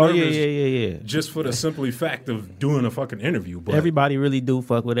I was Oh nervous. yeah. Just for the simply fact of doing a fucking interview. But Everybody really do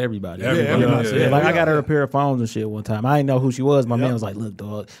fuck with everybody. Everybody, You know what I'm saying? yeah. Like I got her a pair of phones and shit one time. I didn't know who she was. My man was like, "Look,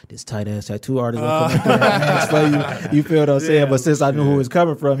 dog, this tight ass tattoo artist gonna come up there and ask for you." You feel what I'm saying? But since I knew who it was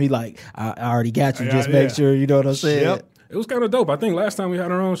coming from, he like, I already got you. Just make sure you know what I'm saying. Yep. it was kind of dope. I think last time we had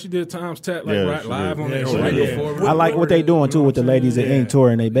her on, she did Times Tat like right live on there right before. I like what they doing too with the ladies at Ink Tour,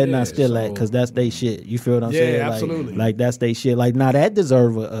 and they better not steal that so- because that's they shit. You feel what I'm Yeah, saying? absolutely. Like that's they shit. Like now that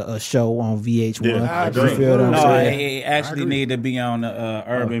deserve a show on VH1. Yeah, I you agree. feel what I'm No, saying? it actually need to be on the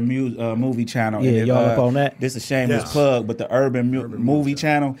Urban Movie Channel. Yeah, And y'all up on that? This is a shameless Yes. plug, but the Urban Movie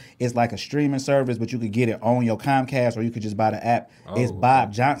Channel is like a streaming service, but you could get it on your Comcast or you could just buy the app. It's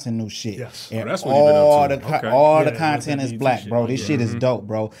Bob Johnson new shit. Yes. And that's what he been all up to. the Okay. all the Yeah, content that's is the black, shit. bro. This shit is dope,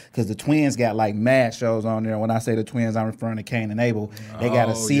 bro. Because the twins got like mad shows on there. When I say the twins, I'm referring to Cain and Abel. They got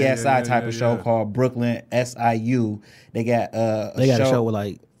a Oh, CSI type yeah, of show yeah. called Brooklyn SIU. They got They got a show with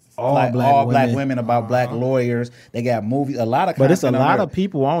like all black women about black lawyers. They got movies, a lot of But it's a content on lot there. of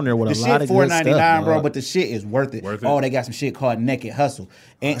people on there with The a shit lot of good stuff, $4.99, bro, dog. but the shit is worth it. Worth it? Oh, they got some shit called Naked Hustle.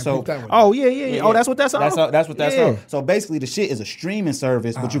 And so Oh yeah. Oh, that's what that's on. that's what that's Yeah. on. So basically the shit is a streaming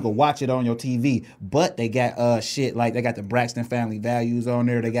service, but you can watch it on your TV. But they got shit like they got the Braxton Family Values on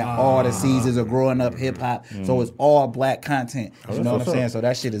there. They got all the seasons of growing up hip hop. So it's all black content. You know what I'm saying? So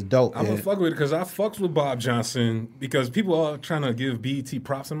that shit is dope. I'm Yeah. gonna fuck with it because I fucks with Bob Johnson because people are trying to give BET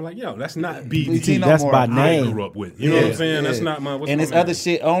props. I'm like, yo, that's not BET. no That's more. by I name. grew up with. You know what I'm saying? That's not my. What's And my there's name? other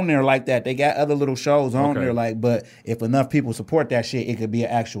shit on there like that. They got other little shows on Okay. there, like. But if enough people support that shit, it could be an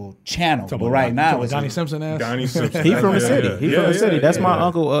actual channel. But right now, it's Donnie Simpson ass. Donnie Simpson. He from the city. Yeah, He from the city. That's my yeah.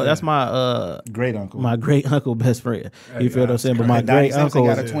 uncle. That's my great uncle. my great uncle best friend. You feel what I'm saying? But my Donnie great Simpson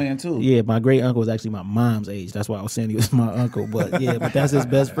uncle got a twin too. Yeah, my great uncle was actually my mom's age. That's why I was saying he was my uncle. But yeah, but that's his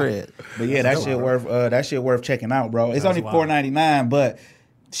best friend. But yeah, that shit worth checking out, bro. It's only wild. $4.99, but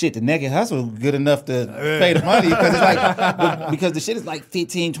shit, the Naked Hustle good enough to pay the money because it's like because the shit is like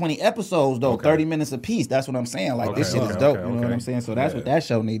 15, 20 episodes though, 30 minutes a piece. That's what I'm saying. Like this shit is dope. You know what I'm saying? So that's what that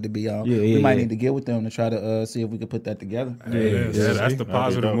show need to be on. Yeah, we might yeah. need to get with them to try to see if we could put that together. Yeah, that's the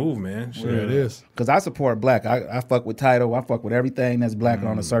positive move, man. Shit. Yeah, it is. Cause I support black. I fuck with title. I fuck with everything that's black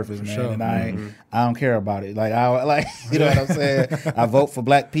on the surface, man. sure. And I don't care about it. Like you know what I'm saying. I vote for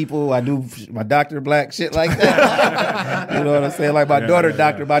black people. I do my doctor black shit like that. You know what I'm saying. Like my daughter,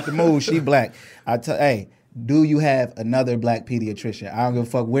 doctor about to move. She black. Hey. Do you have another black pediatrician? I don't give a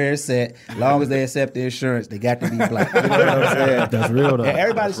fuck where it's at. As long as they accept the insurance, they got to be black. You know what I'm saying? That's real though. And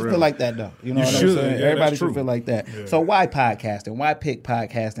everybody should feel like that, though. You know what I'm should. saying? Yeah, Everybody that's should true. feel like that. So why podcasting? Why pick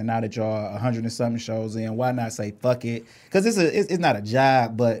podcasting now that y'all 100 and something shows in? Why not say fuck it? Because it's not a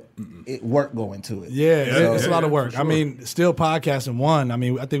job, but it work going to it. Yeah, So- it's a lot of work. sure. I mean, still podcasting one. I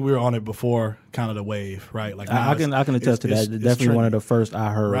mean, I think we were on it before kind of the wave, right? Like now I can attest to that. it's Definitely one of trendy, the first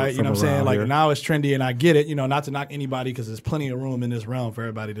I heard. right? You from know what I'm saying? around Like here. now it's trendy, and I get it. You know, not to knock anybody because there's plenty of room in this realm for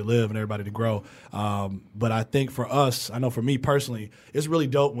everybody to live and everybody to grow. But I think for us, I know for me personally, it's really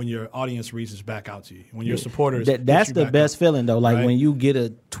dope when your audience reaches back out to you, when your supporters. hit That's you the back best up. feeling though. Like Right? when you get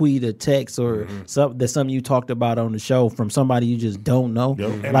a tweet, a text, or something you talked about on the show from somebody you just don't know.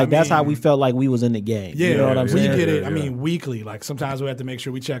 And Like I that's how mean- we felt like we was in the game. Yeah, you know what I'm we saying? get it. Yeah, I yeah. mean, weekly. Like sometimes we have to make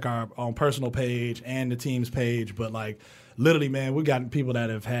sure we check our own personal page and the team's page. But like, literally, man, we got people that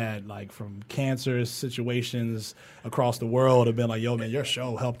have had like from cancer situations across the world have been like, "Yo, man, your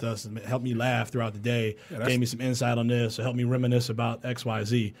show helped us and helped me laugh throughout the day. Gave me some insight on this, or helped me reminisce about X, Y,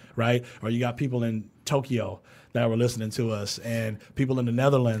 Z." Right? Or you got people in Tokyo that were listening to us, and people in the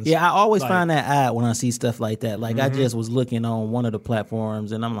Netherlands. Yeah, I always Like- find that odd when I see stuff like that. Like I just was looking on one of the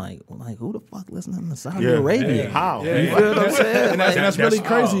platforms, and I'm like, who the fuck listening to Saudi Arabia? How? Yeah, You feel what I'm saying? and that's really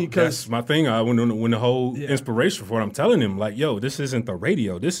crazy because That's my thing. When the whole inspiration for it, I'm telling him like, yo, this isn't the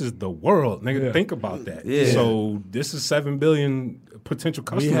radio. This is the world, nigga. Yeah. Think about that. Yeah. So this is 7 billion potential we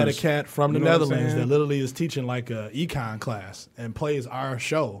customers. had a cat from the You know what I'm Netherlands saying? that literally is teaching like a econ class and plays our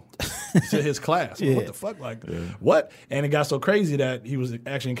show to his class. Like, what the fuck? Like, what? And it got so crazy that he was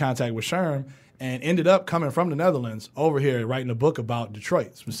actually in contact with Sherm and ended up coming from the Netherlands over here writing a book about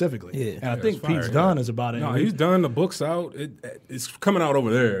Detroit specifically. Yeah. And I think Pete's done is about it. No, he's done. The book's out. It's coming out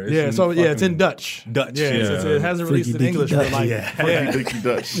over there. It's it's in Dutch. Dutch. Yeah. It hasn't released in English. But like,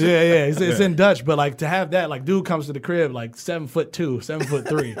 Dutch. It's in Dutch. But like to have that, like dude comes to the crib like 7'2",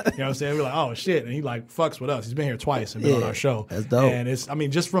 7'3". You know what I'm saying? We're like, oh shit. And he like fucks with us. He's been here twice and been on our show. That's dope. And it's, I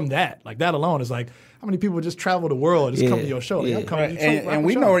mean, just from that, like that alone is like, how many people just travel the world and just come to your show? Like, I'm coming to Detroit, and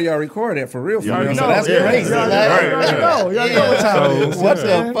we know where y'all record at for real. So that's crazy. Y'all know what time it is. What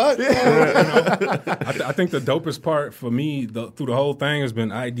the fuck? I think the dopest part for me through the whole thing has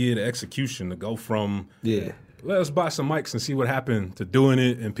been idea to execution, to go from let's buy some mics and see what happened to doing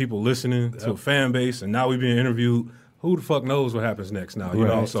it and people listening to a fan base, and now we being interviewed. Who the fuck knows what happens next now? You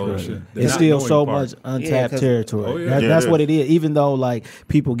know, so it's still so much untapped territory. That's what it is. Even though like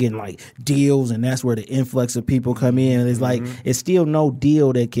people getting like deals, and that's where the influx of people come in. It's like it's still no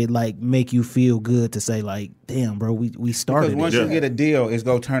deal that could like make you feel good to say like, damn, bro, we started. Because once you get a deal, it's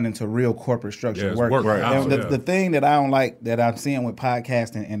gonna turn into real corporate structure work. And the thing that I don't like that I'm seeing with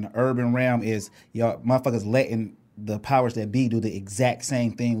podcasting in the urban realm is y'all motherfuckers letting the powers that be do the exact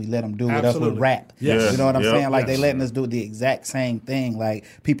same thing we let them do with us with rap. You know what I'm saying? Like they letting us do the exact same thing. Like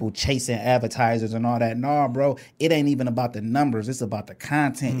people chasing advertisers and all that. No, bro, it ain't even about the numbers. It's about the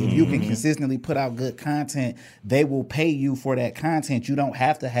content. If you can consistently put out good content, they will pay you for that content. You don't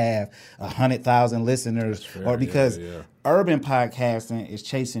have to have 100,000 listeners or because urban podcasting is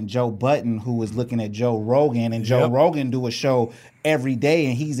chasing Joe Budden, who was looking at Joe Rogan, and Joe Rogan do a show every day,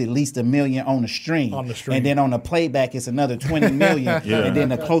 and he's at least 1 million on the stream. And then on the playback, it's another 20 million. And then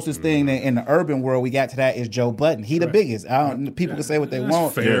the closest thing in the urban world we got to that is Joe Budden. He the biggest. People can say what they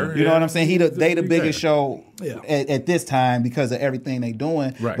want. Fair, you know what I'm saying? They the biggest show at this time because of everything they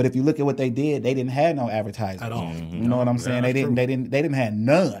doing. But if you look at what they did, they didn't have no advertising at all. You know what I'm saying? They didn't have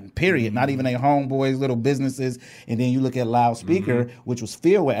none. Period. Not even their homeboys, little businesses. And then you look at Loudspeaker, which was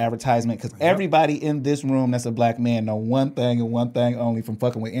filled with advertisement, because everybody in this room that's a black man know one thing and one thing only from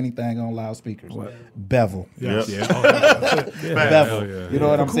fucking with anything on loudspeakers. Bevel. Bevel. You know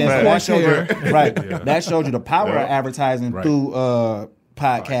what I'm saying? So that showed you, that showed you the power of advertising through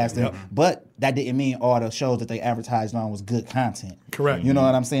podcasting, but that didn't mean all the shows that they advertised on was good content. Correct. You know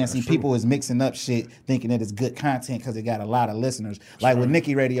what I'm saying? See, people is mixing up shit thinking that it's good content because it got a lot of listeners. Like with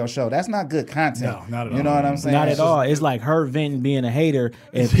Nikki Radio Show, that's not good content. No, not at all. You know what I'm saying? Not at all. It's like her venting being a hater,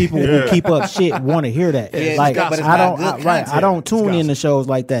 and people who keep up shit want to hear that. Like I don't tune in to shows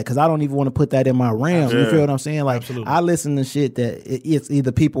like that because I don't even want to put that in my realm. You feel what I'm saying? Like I listen to shit that it's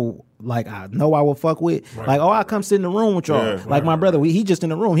either people like I know I will fuck with. Like, oh, I come sit in the room with y'all. Like my brother, he just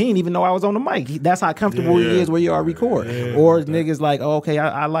in the room. He didn't even know I was on the mic. That's how comfortable he is where you are record. Or niggas like, oh, okay,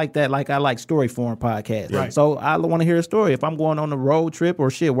 I like that. Like I like story form podcasts. So I want to hear a story. If I'm going on a road trip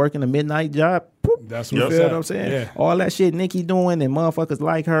or shit, working a midnight job, that's what you feel what I'm saying? All that shit Nikki doing and motherfuckers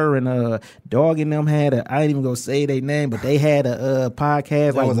like her and Dog and them had I ain't even gonna say their name, but they had a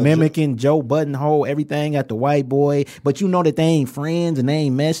podcast like mimicking Joe Budden whole everything at the white boy. But you know that they ain't friends and they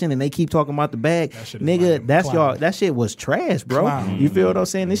ain't messing and they keep talking about the bag. Nigga, that's y'all. That shit was trash, bro. You feel what I'm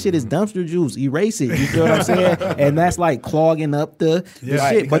saying? This shit is dumpster juice. Erase it. You feel what I'm saying? And that's like clogging up the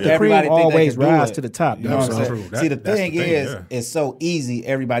shit. But the cream always rise to the top. You know what I'm saying? See, the thing is, it's so easy.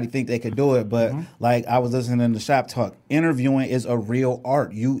 Everybody think they could do it, but like I was listening to Shop Talk. Interviewing is a real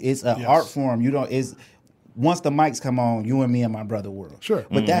art. It's an art form. Once the mics come on, you and me and my brother world. Sure.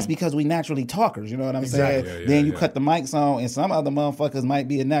 But that's because we naturally talkers, you know what I'm saying? Then you cut the mics on, and some other motherfuckers might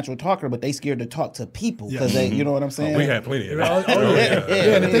be a natural talker, but they scared to talk to people because they, you know what I'm saying? We had plenty of that.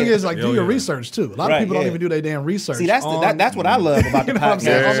 And the thing is, like, do your research too. A lot of people don't even do their damn research. See, that's what I love about the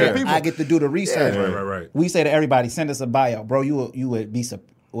podcast. I get to do the research. Right. We say to everybody, send us a bio. Bro, you would be surprised.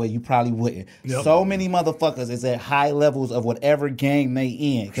 Well, you probably wouldn't. So many motherfuckers is at high levels of whatever game they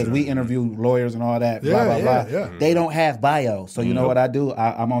in, because we interview lawyers and all that, blah, blah, blah. They don't have bios. So you know what I do?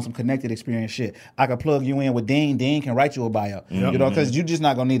 I'm on some connected experience shit. I can plug you in with Dean. Dean can write you a bio. You know, because you're just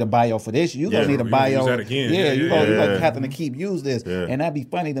not going to need a bio for this. You're going to need a bio. Use that again. You're going to have to keep use this. And that'd be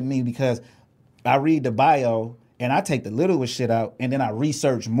funny to me because I read the bio and I take the littlest shit out, and then I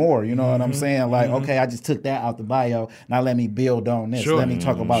research more. You know what I'm saying? Like, okay, I just took that out the bio. Now let me build on this. Let me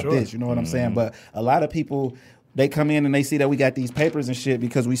talk about this. You know what I'm saying? But a lot of people, they come in and they see that we got these papers and shit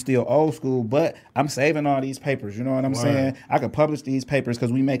because we still old school, but I'm saving all these papers. You know what I'm saying? I could publish these papers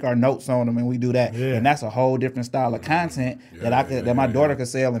because we make our notes on them and we do that. And that's a whole different style of content that my daughter could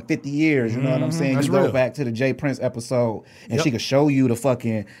sell in 50 years. You know what I'm saying? That's you go real. back to the Jay Prince episode and she could show you the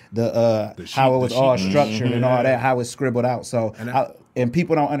fucking, how it was all structured and all that, how it's scribbled out. So and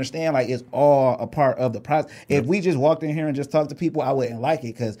people don't understand, like, it's all a part of the process. If we just walked in here and just talked to people, I wouldn't like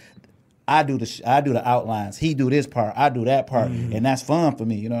it, because I do the outlines. He do this part. I do that part, and that's fun for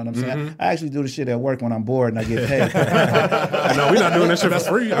me. You know what I'm saying? I actually do the shit at work when I'm bored and I get paid. No, we're not doing that shit for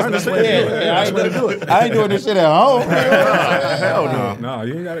free. I understand. I ain't doing this shit at home. Hell no. No,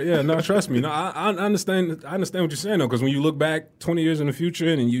 you ain't got to. Yeah, no, trust me. No, I understand. I understand what you're saying though, because when you look back 20 years in the future,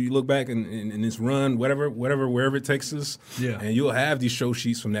 and you look back in this run, wherever it takes us, and you'll have these show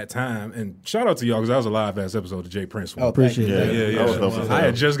sheets from that time. And shout out to y'all, because that was a live ass episode of Jay Prince. Oh, appreciate that. Yeah. I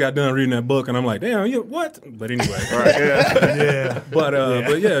had just got done reading that book, and I'm like, damn, what? But anyway,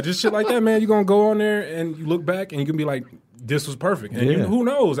 But yeah, just shit like that, man. You're gonna go on there and you look back and you can be like, this was perfect. And who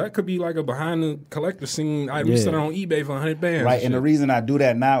knows? That could be like a behind the collector scene item selling on eBay for 100 bands. Right, and the reason I do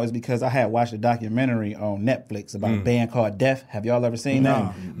that now is because I had watched a documentary on Netflix about a band called Def. Have y'all ever seen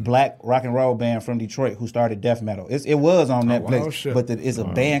that? Black rock and roll band from Detroit who started death metal. It was on Netflix, but it's a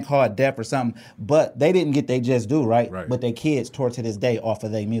band called Def or something. But they didn't get their just due, right? But their kids tour to this day off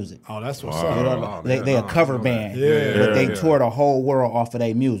of their music. Oh, that's what's up. You know, they a cover band, but they tour the whole world off of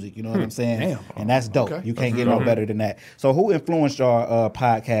their music. You know what I'm saying? Damn. And that's dope. Okay. You can't get no better than that. So who influenced y'all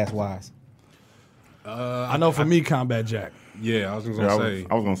podcast wise? I know for me, Combat Jack. Yeah, I was gonna say.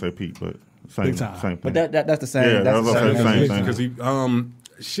 I was gonna say Pete, but Big time. same thing. But that's the same. Yeah, that's the same thing. Because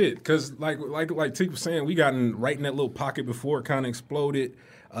because like Teek was saying, we got right in that little pocket before it kind of exploded.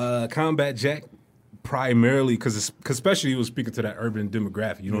 Combat Jack. Primarily, because especially he was speaking to that urban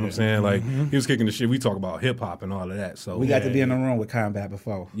demographic. You know what I'm saying? Like he was kicking the shit. We talk about hip hop and all of that. So we got to be in the room with Combat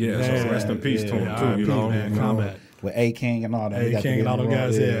before. So rest in peace to him too. You know, man, Combat with A King and all that. A King and all those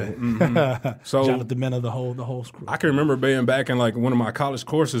guys. So Jonathan Mena, the whole screw. I can remember being back in like one of my college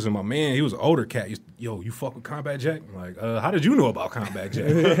courses, and my man, he was an older cat. You fuck with Combat Jack? I'm like, how did you know about Combat Jack?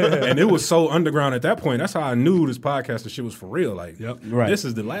 And it was so underground at that point. That's how I knew this podcast, shit was for real. Like, this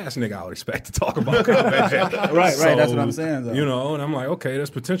is the last nigga I would expect to talk about Combat Jack. Right. That's what I'm saying, though. You know, and I'm like, okay,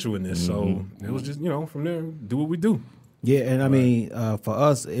 there's potential in this. So it was just, from there, do what we do. Yeah, and I mean, for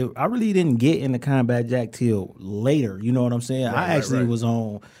us, I really didn't get into Combat Jack till later. You know what I'm saying? I actually was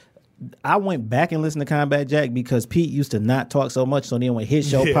on. I went back and listened to Combat Jack because Pete used to not talk so much. So then when his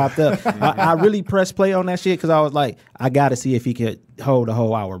show popped up, I really pressed play on that shit because I was like, I got to see if he could hold a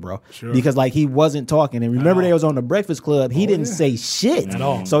whole hour, bro. Sure. Because like he wasn't talking. And remember they was on the Breakfast Club. He didn't say shit at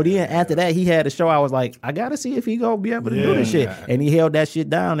all. So then after that, he had a show. I was like, I got to see if he gonna be able to do this shit. And he held that shit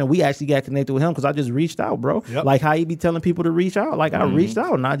down. And we actually got connected with him because I just reached out, bro. Like how he be telling people to reach out. Like I reached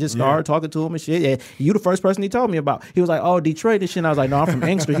out and I just started talking to him and shit. And you the first person he told me about. He was like, oh, Detroit and shit. And I was like, no, I'm from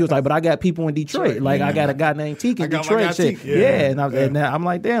Inkster. He was like, but I got people in Detroit. Like I got a guy named Teek in Detroit. Shit. And I'm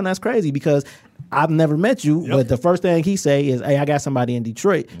like, damn, that's crazy because I've never met you, but the first thing he say is, "Hey, I got somebody in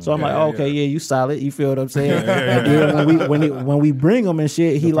Detroit." So I'm like, okay, you solid. You feel what I'm saying? And then when we bring him and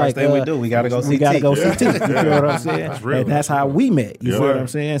shit, he like, thing we do, we gotta go see Teek. You feel what I'm saying? And that's how we met. You feel what I'm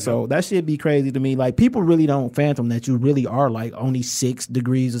saying? So that shit be crazy to me. Like people really don't phantom that you really are like only 6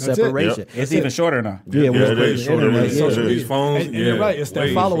 degrees of separation. It's even shorter now. It is shorter. These phones, and you're right. It's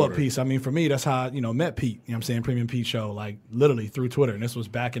that follow-up piece. I mean, for me, that's how I met Pete. You know what I'm saying? Premium Pete Show, like literally through Twitter. And this was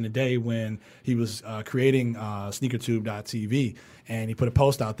back in the day when he was creating sneakertube.tv, and he put a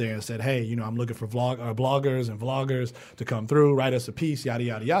post out there and said, hey, I'm looking for bloggers and vloggers to come through, write us a piece, yada,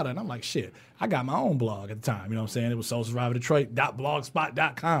 yada, yada. And I'm like, shit, I got my own blog at the time. You know what I'm saying? It was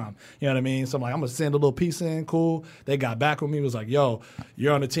soulsurvivordetroit.blogspot.com. You know what I mean? So I'm like, I'm going to send a little piece in. Cool. They got back with me. It was like, yo,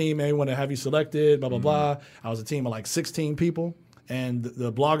 you're on the team, man. We want to have you selected, blah, blah, blah. I was a team of like 16 people, and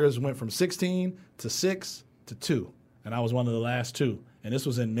the bloggers went from 16 to 6 to 2. And I was one of the last 2. And this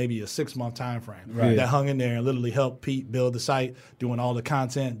was in maybe a 6-month time frame that hung in there and literally helped Pete build the site, doing all the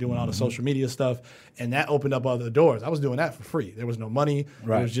content, doing all the social media stuff. And that opened up other doors. I was doing that for free. There was no money. It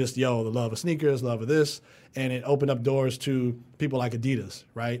was just, the love of sneakers, love of this. And it opened up doors to people like Adidas,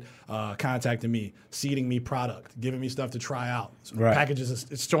 right? Contacting me, seeding me product, giving me stuff to try out. Packages,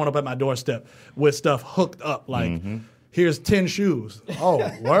 it's showing up at my doorstep with stuff hooked up like, here's 10 shoes. Oh,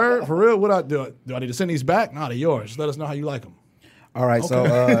 word? For real? What do I need to send these back? No, they're yours. Just let us know how you like them. All right, so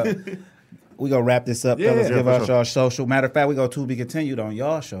we gonna wrap this up. Fellas, give out y'all social. Matter of fact, we go to be continued on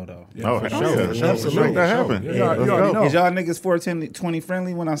y'all show though. For sure. Absolutely, make that happen. You already know. Is y'all niggas 420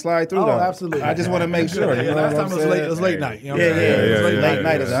 friendly when I slide through? Though? Absolutely. I just want to make sure. Last time it was late night. Late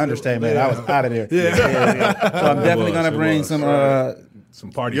night is an understatement. I was out of there. So I'm definitely gonna bring some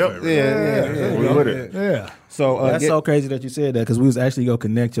party favorites. We with it. Yeah. So that's so crazy that you said that because we was actually gonna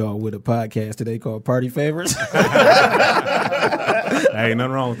connect y'all with a podcast today called Party Favors. Hey,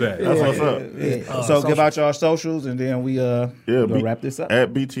 nothing wrong with that. That's what's up. So give out y'all socials and then we wrap this up.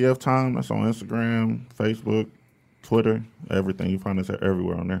 At BTF Time. That's on Instagram, Facebook, Twitter, everything. You find us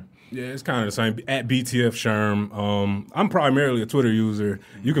everywhere on there. Yeah, it's kind of the same. At BTF Sherm. I'm primarily a Twitter user.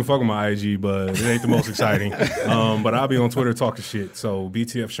 You can fuck with my IG, but it ain't the most exciting. But I'll be on Twitter talking shit. So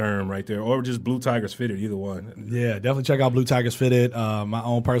BTF Sherm right there, or just Blue Tigers Fitted, either one. Yeah, definitely check out Blue Tigers Fitted. My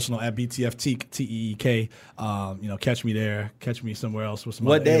own personal at BTF Teek, Teek. Catch me there. Catch me somewhere else with some.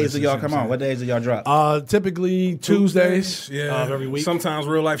 What days do y'all come on? What days do y'all drop? Typically Tuesdays. Of every week. Sometimes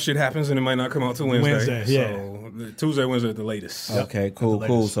real life shit happens and it might not come out till Wednesday. Yeah. So Tuesday, Wednesday at the latest. Okay,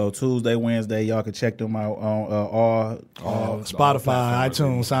 cool. So Tuesday, Wednesday, y'all can check them out on all Spotify,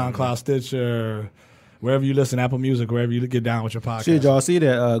 iTunes, SoundCloud, Stitcher, wherever you listen, Apple Music, wherever you get down with your podcast. Did y'all see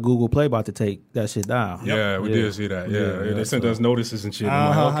that Google Play about to take that shit down? Yeah, we did see that. Yeah, they sent us notices and shit.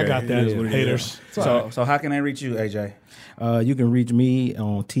 I got that. Haters. So how can they reach you, AJ? You can reach me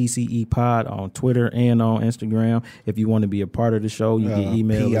on TCE Pod on Twitter and on Instagram. If you want to be a part of the show, you can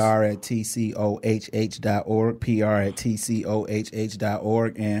email us. PR@tcohh.org, PR@tcohh.org,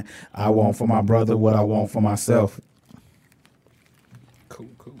 and I want for my brother what I want for myself. Cool.